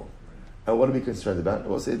available. And what are we concerned about?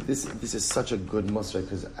 We'll say this is such a good musra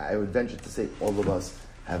because I would venture to say all of us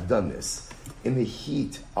have done this in the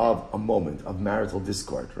heat of a moment of marital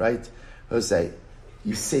discord, right? We'll say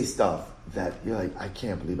you say stuff that you're like, I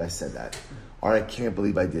can't believe I said that, or I can't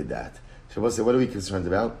believe I did that. So we'll say, what are we concerned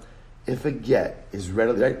about? If a get is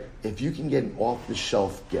readily, right? If you can get an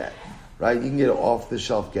off-the-shelf get, right? You can get an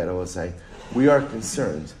off-the-shelf get. I will say, we are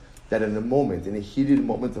concerned that in a heated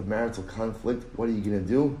moment of marital conflict, what are you going to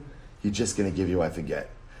do? You're just going to give your wife a get.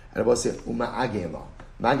 And I will say, ma'agin la.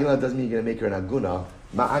 Ma'agin la doesn't mean you're going to make her an aguna.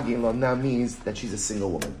 Ma'agin la now means that she's a single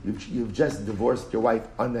woman. You've just divorced your wife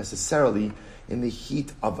unnecessarily in the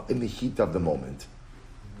heat of the moment.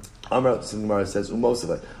 Amr, the Gemara says,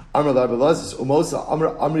 Umosava. Amr Rabbi Lazar, Umosa,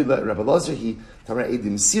 Amri Rabbi Lazar, he, Tamar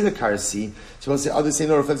Edim Sira Karsi. So we'll say, others say,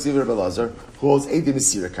 no, reflects the Rabbi Lazar, who holds Edim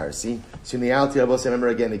Sira Karsi. So in reality, Rabbi Lazar, remember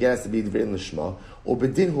again, it has to be written Lishma. Or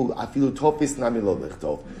Bedinhu, Afilu Topis Nami Lo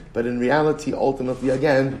Lichtov. But in reality, ultimately,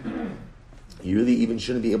 again, you really even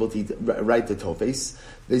shouldn't be able to write the tofes.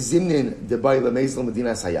 The zimnin debai lemezl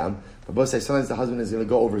medina sayam. But both say sometimes the husband is going to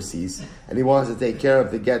go overseas and he wants to take care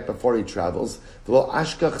of the get before he travels. The lo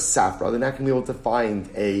ashkach safra, they're not going to be able to find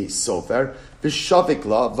a sofer. V'shavik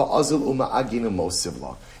la va'azul uma'agin umosiv la.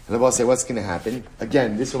 And the boss say, what's going to happen?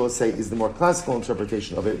 Again, this will say is the more classical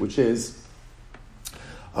interpretation of it, which is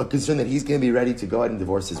a concern that he's going to be ready to go ahead and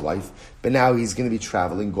divorce his wife, but now he's going to be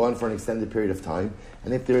traveling, gone for an extended period of time,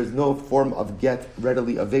 and if there is no form of get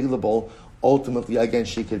readily available, ultimately, again,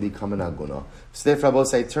 she could become an aguna. So therefore, Rabbi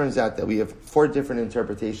say, it turns out that we have 4 different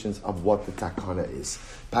interpretations of what the takana is.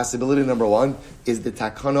 Possibility number 1 is the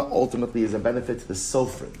takana ultimately is a benefit to the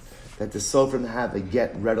sofrim, that the sofrim have a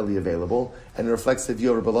get readily available, and it reflects the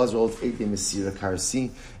view of Rabbi Lazar holds Eidei Mesira Karsi.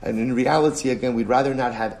 And in reality, again, we'd rather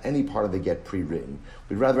not have any part of the get pre-written.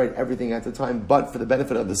 We'd rather write everything at the time, but for the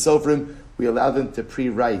benefit of the sofrim, we allow them to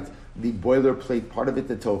pre-write the boilerplate part of it,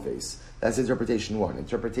 the tofes. That's interpretation 1.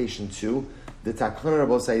 Interpretation 2, the takana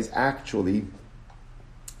Rabbi say is actually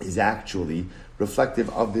reflective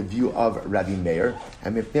of the view of Rabbi Meir,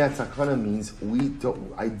 and mipnei takana means we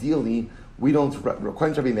don't,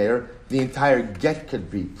 according to Rabbi Meir, the entire get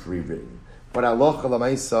could be pre-written. But halacha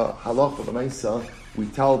l'maisa, we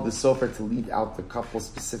tell the sofer to leave out the couple's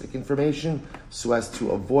specific information so as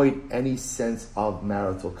to avoid any sense of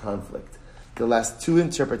marital conflict. The last 2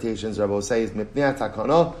 interpretations, Rabbi say, is mipnei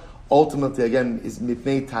takana, ultimately again is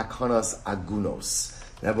mipnei takanas agunos.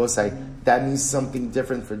 Rabbi say, that means something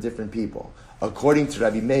different for different people. According to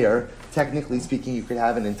Rabbi Meir, technically speaking, you could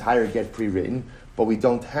have an entire get pre-written, but we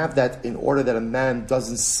don't have that in order that a man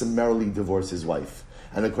doesn't summarily divorce his wife.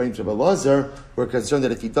 And according to Rabbi Lazar, we're concerned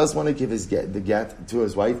that if he does want to give the get to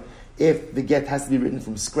his wife, if the get has to be written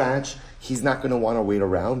from scratch, he's not going to want to wait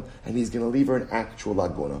around, and he's going to leave her an actual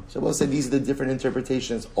agona. So we'll say these are the different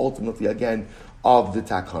interpretations, ultimately, again, of the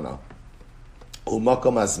takana.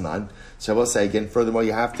 Umakom azman. So we'll say again, furthermore,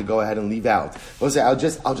 you have to go ahead and leave out. We'll say, I'll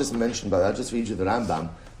just mention, but I'll just read you the Rambam.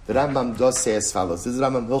 The Rambam does say as follows. This is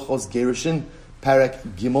Rambam Hilchos Gerushin, Perek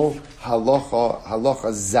Gimel, Halacha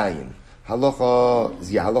Zayin. Halacha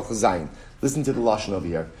Zayin. Listen to the lashon over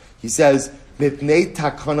here. He says, Mipnei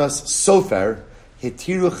takanas sofer,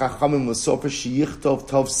 hetiru chachamim l'sofer sheyichtov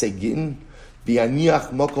tov segin,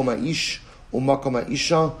 v'yaniach mokom ha'ish, u'mokom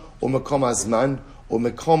ha'isha, u'mokom ha'zman,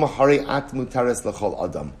 u'mokom ha'areat mutares l'chol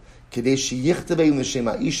adam. Kedei sheyichtavei l'shem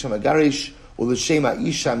ha'isha magarish, u'l'shem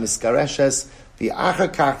ha'isha miskareshes,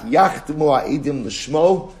 v'achar kach yachtmu ha'edim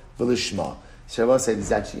l'shmo v'l'shma. So I will say this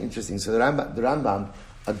is actually interesting. So the Rambam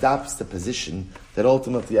adopts the position that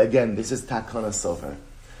ultimately, again, this is takana sofer.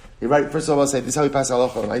 You're right. First of all, I'll say this is how we pass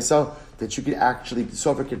halacha l'maisa, that you could actually, the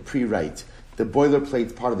sofer could pre-write the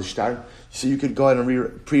boilerplate part of the shtar, so you could go ahead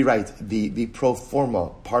and pre-write the pro forma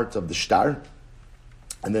part of the shtar,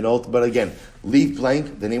 and then but again, leave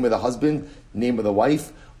blank the name of the husband, name of the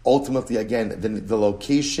wife, ultimately again the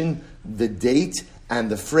location, the date,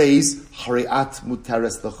 and the phrase hariat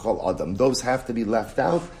mutares l'chol adam. Those have to be left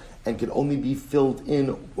out and can only be filled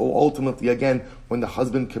in ultimately again when the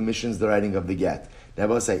husband commissions the writing of the get. Now I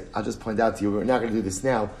will say, I'll just point out to you, we're not going to do this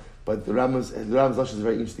now, but the Rambam's lashon is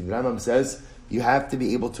very interesting. The Rambam says you have to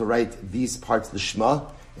be able to write these parts l'shma,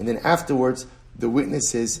 and then afterwards the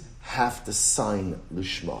witnesses have to sign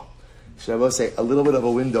l'shma. So I will say a little bit of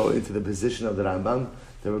a window into the position of the Rambam,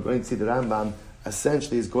 that we're going to see the Rambam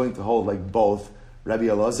essentially is going to hold like both Rabbi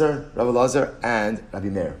Elazar and Rabbi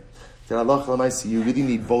Meir. You really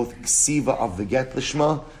need both ksiva of the get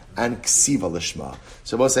l'shma and ksiva l'shma.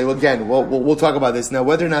 So we'll say, well, again, we'll talk about this. Now,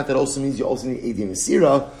 whether or not that also means you also need Eidei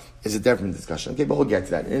Mesira is a different discussion. Okay, but we'll get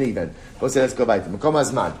to that in any event. We'll say, let's go back to Makom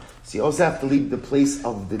Azman. So you also have to leave the place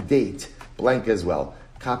of the date blank as well.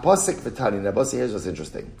 Kapasik v'tani. Now, here's what's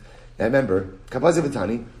interesting. Now, remember, kapasik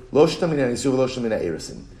v'tani, lo shtamina nisuv, lo shtamina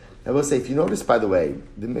erisin. Now, we'll say, if you notice, by the way,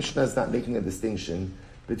 the Mishnah is not making a distinction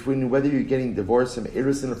between whether you're getting divorced from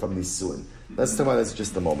erisin or from nisuin. Let's talk about this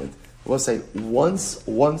just a moment. We'll say, once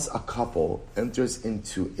a couple enters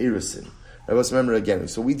into erisin, let's remember again,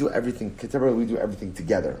 so we do everything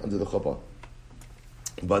together under the chuppah.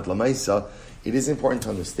 But lamaisa, it is important to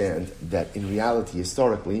understand that in reality,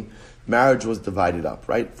 historically, marriage was divided up,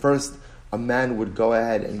 right? First, a man would go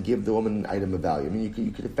ahead and give the woman an item of value. I mean,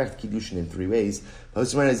 you could affect kiddushin in 3 ways. But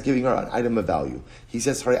this man is giving her an item of value. He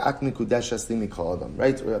says, "Hari'at mikudesh asli mikol adam,"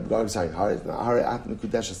 right? Sorry, "Hari'at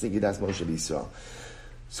mikudesh asli gidas Moshe b'Yisrael."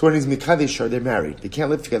 So when he's mikadeshar, they're married. They can't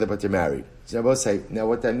live together, but they're married. So Rabbi say, now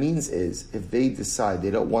what that means is, if they decide they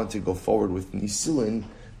don't want to go forward with nisuin,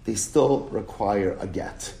 they still require a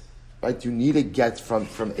get. Right? You need a get from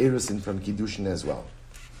erusin, from kiddushin as well.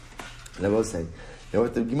 And I will say, now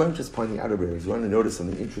what the Gemara just pointing out over here is, you want to notice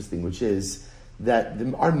something interesting, which is that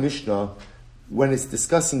our Mishnah, when it's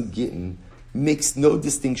discussing Gittin, makes no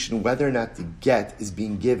distinction whether or not the get is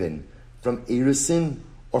being given from erusin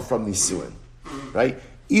or from nisuin. Right?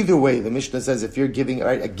 Either way, the Mishnah says if you're giving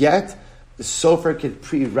a get, the sofer could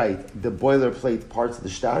pre-write the boilerplate parts of the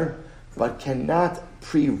shtar, but cannot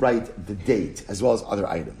pre-write the date as well as other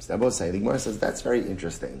items. Now, both say the Gemara says that's very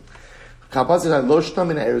interesting. So listen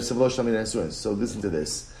to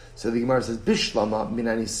this. So the Gemara says bishlama min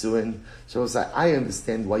hanisuin. So it's like, I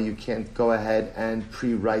understand why you can't go ahead and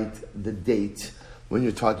pre-write the date when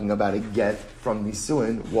you're talking about a get from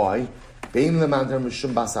nisuin. Why? Bein lemandar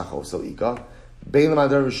mishum basachos ika. But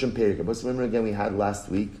remember again, we had last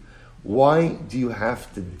week, why do you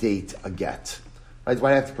have to date a get? Right? Why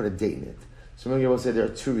do you have to put a date in it? So remember, we'll say there are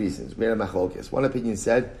two reasons. We had a machlokes. One opinion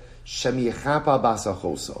said, Shemichapa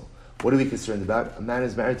basachoso. What are we concerned about? A man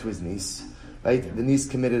is married to his niece, right? The niece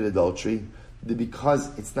committed adultery. Because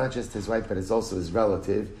it's not just his wife, but it's also his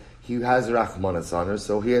relative, he has rachmanas on her,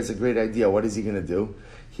 so he has a great idea. What is he going to do?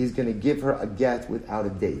 He's going to give her a get without a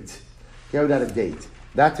date. Get without a date.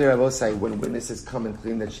 That day, I will say, when witnesses come and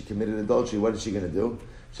claim that she committed adultery, what is she going to do?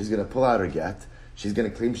 She's going to pull out her get. She's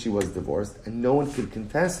going to claim she was divorced, and no one could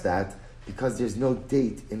contest that because there's no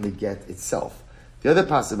date in the get itself. The other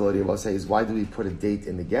possibility, I will say, is why do we put a date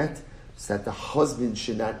in the get? So that the husband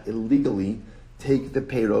should not illegally take the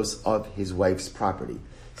peiros of his wife's property.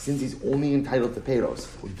 Since he's only entitled to peiros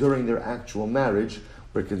during their actual marriage,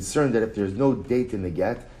 we're concerned that if there's no date in the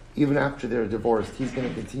get, even after they're divorced, he's going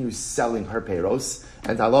to continue selling her peiros,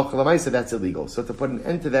 and halacha l'maisa, that's illegal. So to put an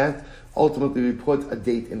end to that, ultimately we put a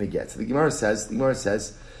date in the get. So the Gemara says,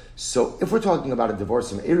 so if we're talking about a divorce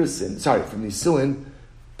from nisuin,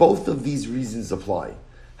 both of these reasons apply.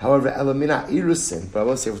 However, elamina erusin, but I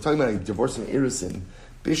will say, if we're talking about a divorce from erusin,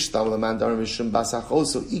 bishtam lamandar mishum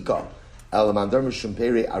basachoso ika, elamandar mishum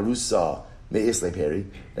peri arusa me'isle peri.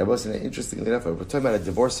 That wasn't interestingly enough. If we're talking about a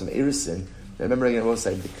divorce from erusin, remember again, I will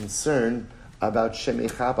say, the concern about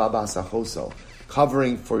shemichapa basachoso,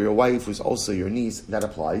 covering for your wife who's also your niece, that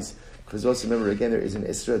applies. Because also remember again, there is an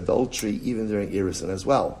isra adultery even during erusin as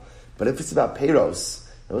well. But if it's about peiros,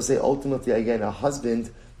 I will say ultimately again, a husband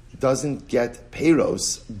doesn't get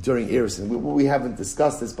peiros during erusin. We haven't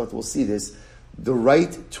discussed this, but we'll see this. The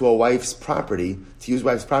right to a wife's property, to use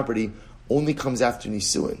wife's property, only comes after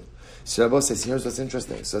nisuin. So Rabbi says, here's what's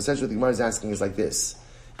interesting. So essentially what the Gemara is asking is like this.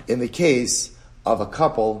 In the case of a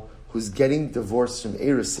couple who's getting divorced from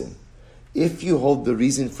erusin, if you hold the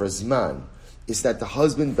reason for zman is that the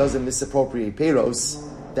husband doesn't misappropriate peiros,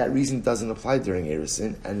 that reason doesn't apply during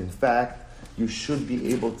erusin, and in fact, you should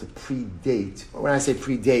be able to predate. When I say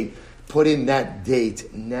predate, put in that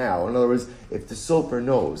date now. In other words, if the sofer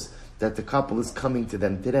knows that the couple is coming to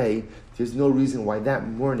them today, there's no reason why that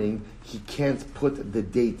morning he can't put the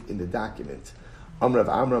date in the document. Amrav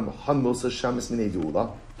Amram Hanmusa Shamis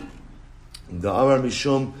Minedula. The Amar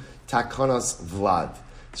Mishum Takanas Vlad.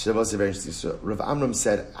 So Rav Amram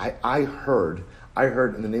said, I heard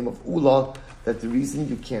in the name of Ula that the reason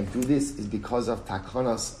you can't do this is because of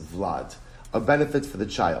Takanas Vlad, a benefit for the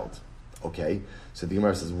child. Okay, so the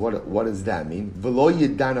Gemara says, what does that mean? V'lo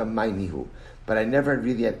yedana ma'nihu. But I never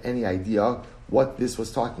really had any idea what this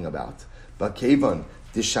was talking about. But Kevan,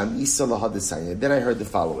 then I heard the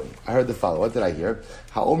following. What did I hear?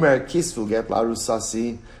 Ha'omer kisvu get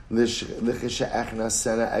larusasi lichisha echna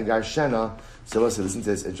sena egar shena. So listen to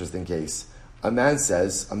this interesting case. A man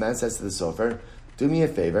says to the sofer, do me a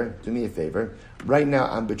favor. Right now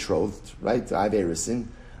I'm betrothed, right? I have erusin.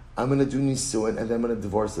 I'm going to do nisuin and then I'm going to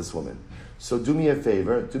divorce this woman. So do me a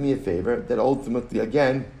favor, that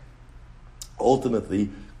ultimately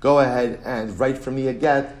go ahead and write for me a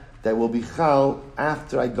get that will be chal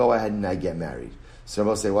after I go ahead and I get married. So Rabbi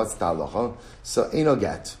will say, what's the halacha? So eno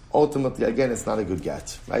get. Ultimately, again, it's not a good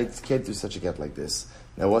get, right? You can't do such a get like this.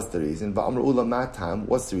 Now, what's the reason?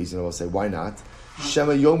 What's the reason? I will say, why not?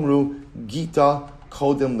 Shema yomru gita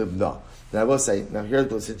kodem libna. Now I will say,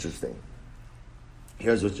 here's what's interesting.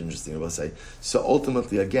 I will say. So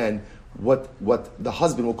ultimately, again, what the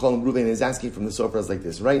husband will call him Reuven is asking from the sofer is like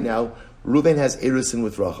this. Right now, Reuven has erusin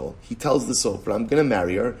with Rachel. He tells the sofer, I'm going to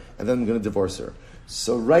marry her, and then I'm going to divorce her.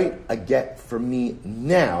 So write a get for me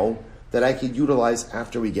now that I could utilize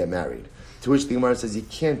after we get married. To which the Gemara says, you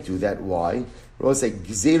can't do that. Why? Rabbi say,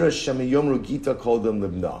 Gzeira Shemayom Rugita called them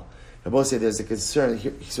Libna. Rabbi say, there's a concern.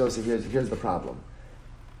 Here's the problem.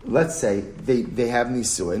 let's say they have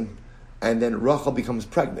Nisuin, and then Rachel becomes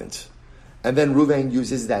pregnant, and then Reuven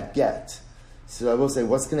uses that get. So I will say,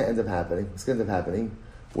 what's going to end up happening?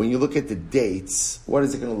 When you look at the dates, what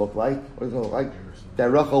is it going to look like? What is it going to look like? That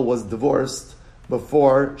Rachel was divorced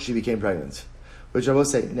before she became pregnant. Which I will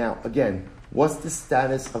say, now, again, what's the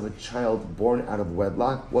status of a child born out of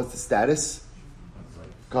wedlock? What's the status?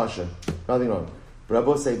 Kasha. Nothing wrong. But I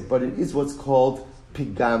will say, but it is what's called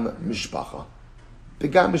pigam mishpacha.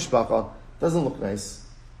 Pigam mishpacha doesn't look nice.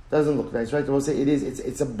 Right? I will say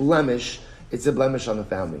it's a blemish. It's a blemish on the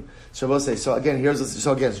family. So I will say, so again,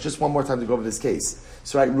 just one more time to go over this case.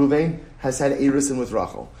 So right, Reuven has had Erusin with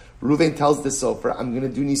Rachel. Reuven tells the Sofer, I'm going to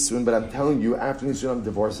do Nisuin, but I'm telling you, after Nisuin, I'm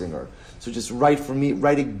divorcing her. So just write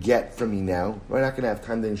a get for me now. We're not going to have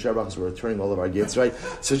time to insure because we're returning all of our gets, right?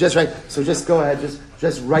 So just write. So just go ahead,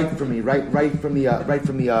 just write for me. Go ahead and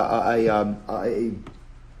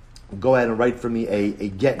write for me a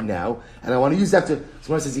get now. And I want to use that to,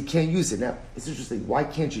 someone says you can't use it. Now, it's interesting. Why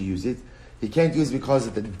can't you use it? You can't use it because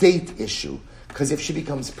of the date issue. Because if she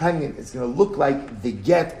becomes pregnant, it's going to look like the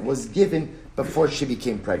get was given before she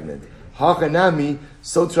became pregnant. Hachanami,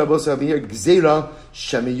 so Rabosai over here, Gzeira,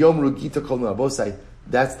 Shamiyom Rugita Kol Rabosai.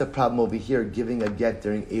 That's the problem over here, giving a get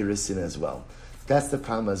during Erusin as well. That's the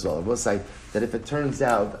problem as well. I will say that if it turns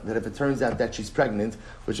out that she's pregnant,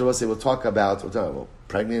 which I will say we'll talk about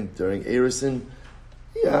pregnant during Erusin.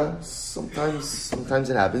 Yeah, sometimes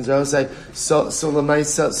it happens. I will say so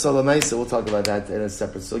Lamaisa. We'll talk about that in a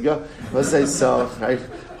separate sugya. We'll say so. Right?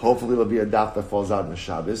 Hopefully, it'll be a daf that falls out in the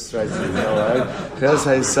Shabbos. Right? So, right? I'll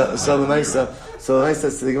say so Lamaisa. So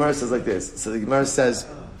Lamaisa. So the Gemara says like this. So the Gemara says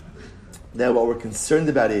that what we're concerned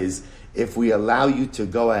about is if we allow you to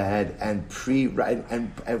go ahead and pre-write,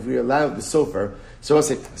 and if we allow the sofer. So I'll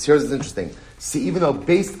say. So here's what's interesting. See, even though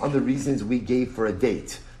based on the reasons we gave for a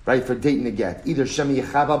date. Right, for date and a get. Either Shemi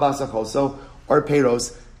Yechaba Basachoso or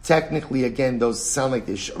Peros. Technically, again, those sound like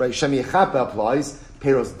this. Right, Shemi Yechaba applies,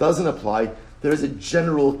 Peros doesn't apply. There is a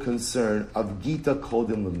general concern of Gita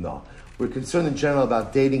Kodim Limna. We're concerned in general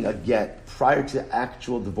about dating a get prior to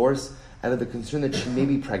actual divorce, out of the concern that she may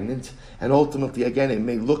be pregnant, and ultimately, again, it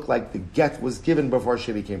may look like the get was given before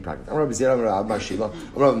she became pregnant. Amar Bezira, Amar Rav Mashila,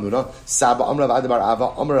 Amar Rav Nuna, Saba, Amar Rav Adabar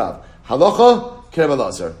Ava, Amar Rav. Halacha, Kereb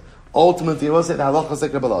Elazar. Ultimately, we'll say the halacha is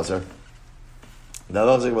like Rabbi Elazar. The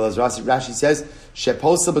halacha is like Rabbi Elazar. Rashi says,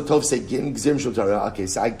 "Sheposa b'tov say gittin gzim shel Torah." Okay,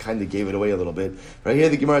 so I kind of gave it away a little bit. Right here,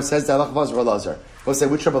 the Gemara says the halacha was Rabbi Elazar. We'll say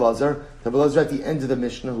which Rabbi Elazar? Rabbi Elazar at the end of the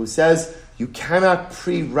Mishnah, who says you cannot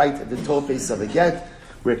pre-write the tofes of a get.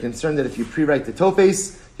 We're concerned that if you pre-write the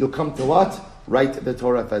tofes, you'll come to what? Write the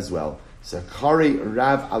Torah as well. So Kari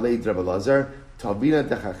Rav Aleid Rabbi Elazar Tabina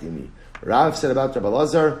Dechachimi. Rav said about Rabbi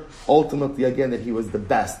Elazar, ultimately again, that he was the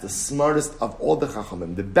best, the smartest of all the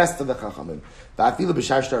Chachamim, the best of the Chachamim. Va'afilu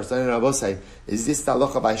b'shar shtaros, and Rabbi say, is this the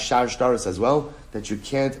halacha by shar shtaros as well, that you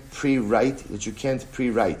can't pre-write?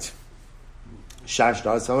 Shar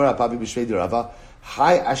shtaros, Amar Apabi b'shvei d'Rava,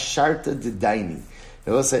 Hai asharta d'daini.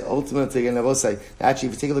 I will say, ultimately again, I will say, actually,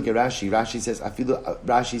 if you take a look at Rashi, Rashi says, afilu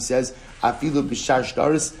b'shar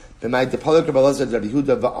shtaros, b'may depalok Rabbi Elazar d'Rav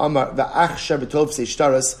Yehuda, va'amar, va'achshar b'tov se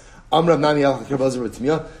shtaros, Amrav Nami Alach Rabbi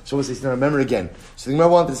Elazar. So we'll say, now remember again. So the Gemara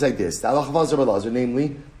wanted to say this: the Alach of Rabbi Elazar,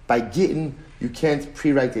 namely by Gittin, you can't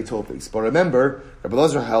pre-write a topix. But remember, Rabbi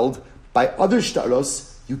Elazar held by other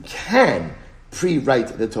shtaros you can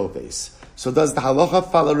pre-write the topix. So does the halacha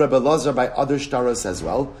follow Rabbi Elazar by other shtaros as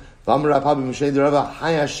well? V'amar Apabi Moshe d'Rava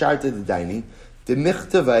Haya Sharta d'Daini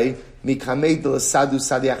Demichtavei Mikamei D'Lasadu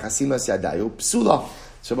Sadi Achasimas Yadayu Psula.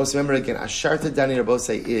 So let's remember again, Asharta d'Daini Rabbi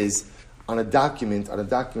say is on a document, I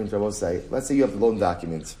will say, let's say you have a loan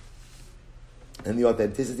document, and the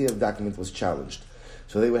authenticity of the document was challenged.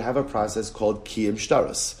 So they would have a process called Kiyum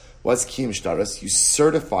Shtaros. What's Kiyum Shtaros? You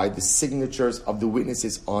certify the signatures of the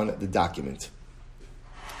witnesses on the document.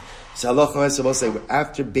 So Allah will say,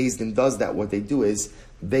 after Beis Din does that, what they do is,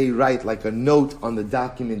 they write like a note on the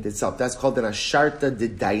document itself. That's called an Asharta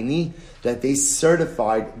D'Daini, that they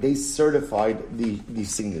certified the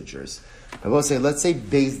signatures. I will say, let's say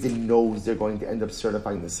Beis Din knows they're going to end up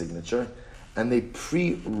certifying the signature, and they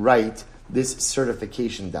pre-write this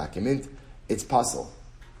certification document. It's possible.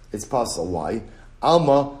 Why?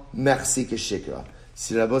 Alma mechsi keshikra.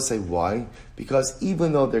 See, I will say why? Because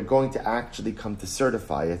even though they're going to actually come to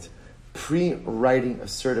certify it, pre-writing a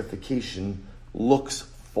certification looks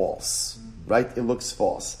false. Right? It looks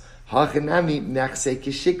false. Hachanami mechsi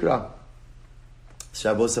keshikra. So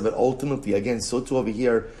I will say, but ultimately, again, so too over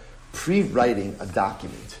here, pre-writing a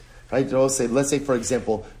document, right? They'll say, let's say, for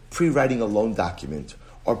example, pre-writing a loan document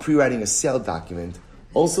or pre-writing a sale document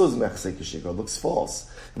also is mechsei keshikra, looks false.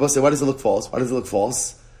 They'll say, why does it look false?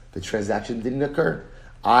 The transaction didn't occur.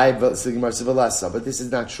 But this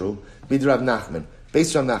is not true. Bid Rav Nachman.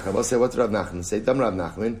 Based on Rav Nachman, we'll say, what did Rav Nachman say? Dam Rav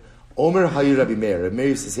Nachman. Omer Hayu Rabbi Meir. Rabbi Meir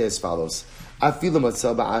used to say as follows. Afilu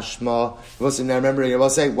matzah ba'ashma. Now remember, we'll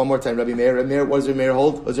say one more time, Rabbi Meir. Rabbi Meir, what does Rabbi Meir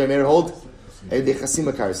hold? What does Rabbi Meir hold? Eidei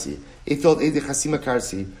Chasima Karsi. He told Eidei Chasima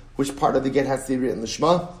Karsi, which part of the get has to be written? The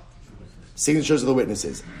Shema? Signatures of the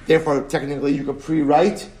witnesses. Therefore, technically, you could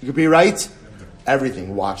pre-write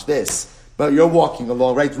everything. Watch this. But you're walking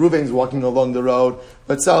along, right? Reuven's walking along the road.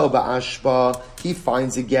 But so, ba'ashba, he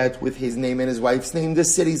finds a get with his name and his wife's name, the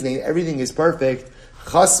city's name. Everything is perfect.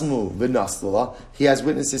 Chasmu v'naslala. He has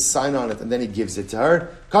witnesses sign on it, and then he gives it to her.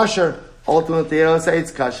 Kasher. Ultimately, I'll say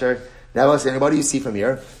it's kasher. Now, what do you see from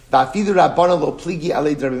here?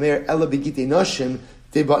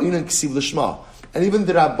 And even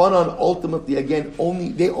the Rabbanon ultimately, again,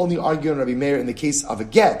 they only argue on Rabbi Meir in the case of a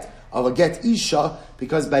get isha,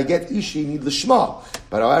 because by get isha you need l'shma.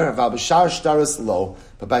 But however, b'shar shtaris lo.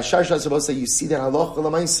 But by shar shtaris lo, you see that halacha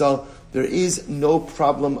l'maisa, there is no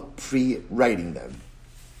problem pre-writing them.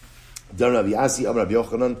 Donna Baker-Matson, Rabbi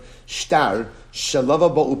Yochanan, shtar shalava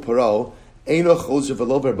bo uparo eino chozer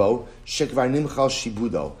v'lo verbo shekvar nimchal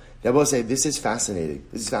shibudo. Now we'll say this is fascinating.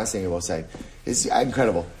 We'll say it's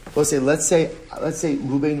incredible. We'll say let's say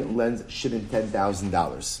Reuben lends Shimon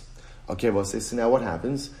 $10,000. Okay, we'll say so. Now what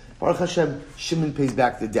happens? Baruch Hashem, Shimon pays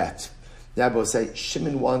back the debt. Now we'll say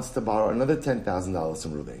Shimon wants to borrow another $10,000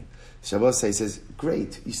 from Reuben. So we'll say, he says,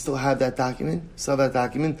 great, you still have that document?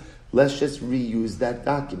 Let's just reuse that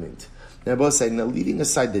document. Now we'll say, now leaving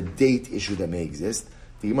aside the date issue that may exist,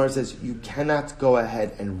 the Gemara says you cannot go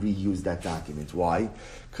ahead and reuse that document. Why?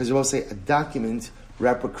 Because we'll say a document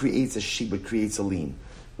creates a shiba, creates a lien.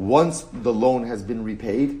 Once the loan has been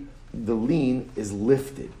repaid, the lien is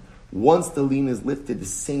lifted. Once the lien is lifted, the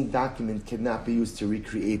same document cannot be used to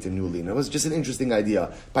recreate a new lien. It was just an interesting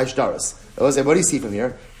idea by Shtaris. I will say, what do you see from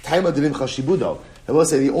here? I will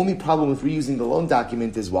say the only problem with reusing the loan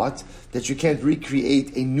document is what? That you can't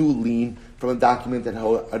recreate a new lien from a document that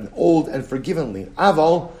had an old and forgiven lien.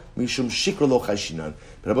 Aval mishum shikra lo chashinan.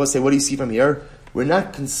 But I will say, what do you see from here? We're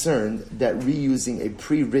not concerned that reusing a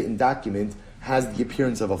pre-written document has the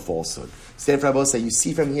appearance of a falsehood. So therefore, I will say, you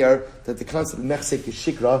see from here that the concept of mechsek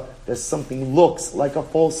shikra, that something looks like a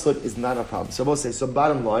falsehood, is not a problem. So I will say,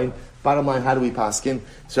 bottom line, how do we paskin?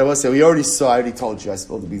 So I will say, I already told you, I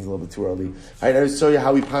spilled the beans a little bit too early. Right, I will show you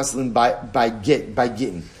how we paskin by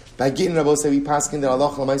Gittin. By Gittin, I will say, we paskin that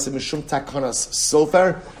Allah l'maisa mishum takanas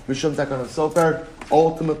sofer.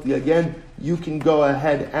 Ultimately, again, you can go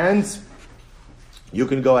ahead and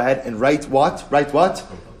write what?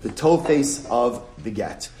 The tophase of the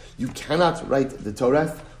get. You cannot write the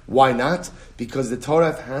Torah. Why not? Because the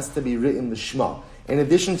Torah has to be written the Shema. In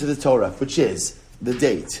addition to the Torah, which is the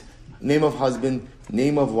date, name of husband,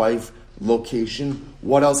 name of wife, location.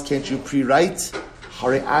 What else can't you pre-write?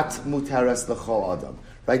 Hari'at mutaras l'chol adam.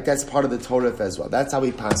 Right? That's part of the Torah as well. That's how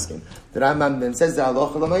we paskin. The Rambam then says that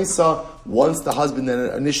halacha l'maisa, once the husband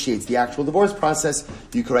then initiates the actual divorce process,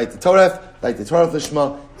 you can write the Torah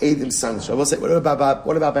l'shma, edim sang. I will say, what about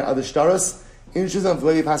by other shtaros? Interesting, the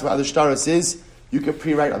way we pass by other shtaros is, you can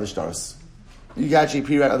pre-write other shtaros. You can actually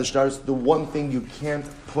pre-write other shtaros. The one thing you can't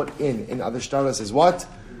put in other shtaros is what?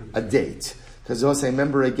 A date. Because also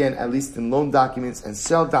remember again, at least in loan documents and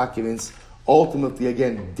sale documents, ultimately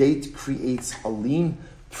again, date creates a lien.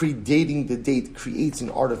 Predating the date creates an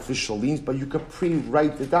artificial lien, but you could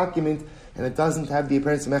pre-write the document and it doesn't have the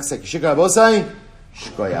appearance of mechsek shikra bosai.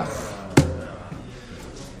 Shkoyach.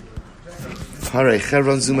 All right,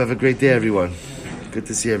 Chevron Zoom, have a great day, everyone. Good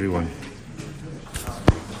to see everyone.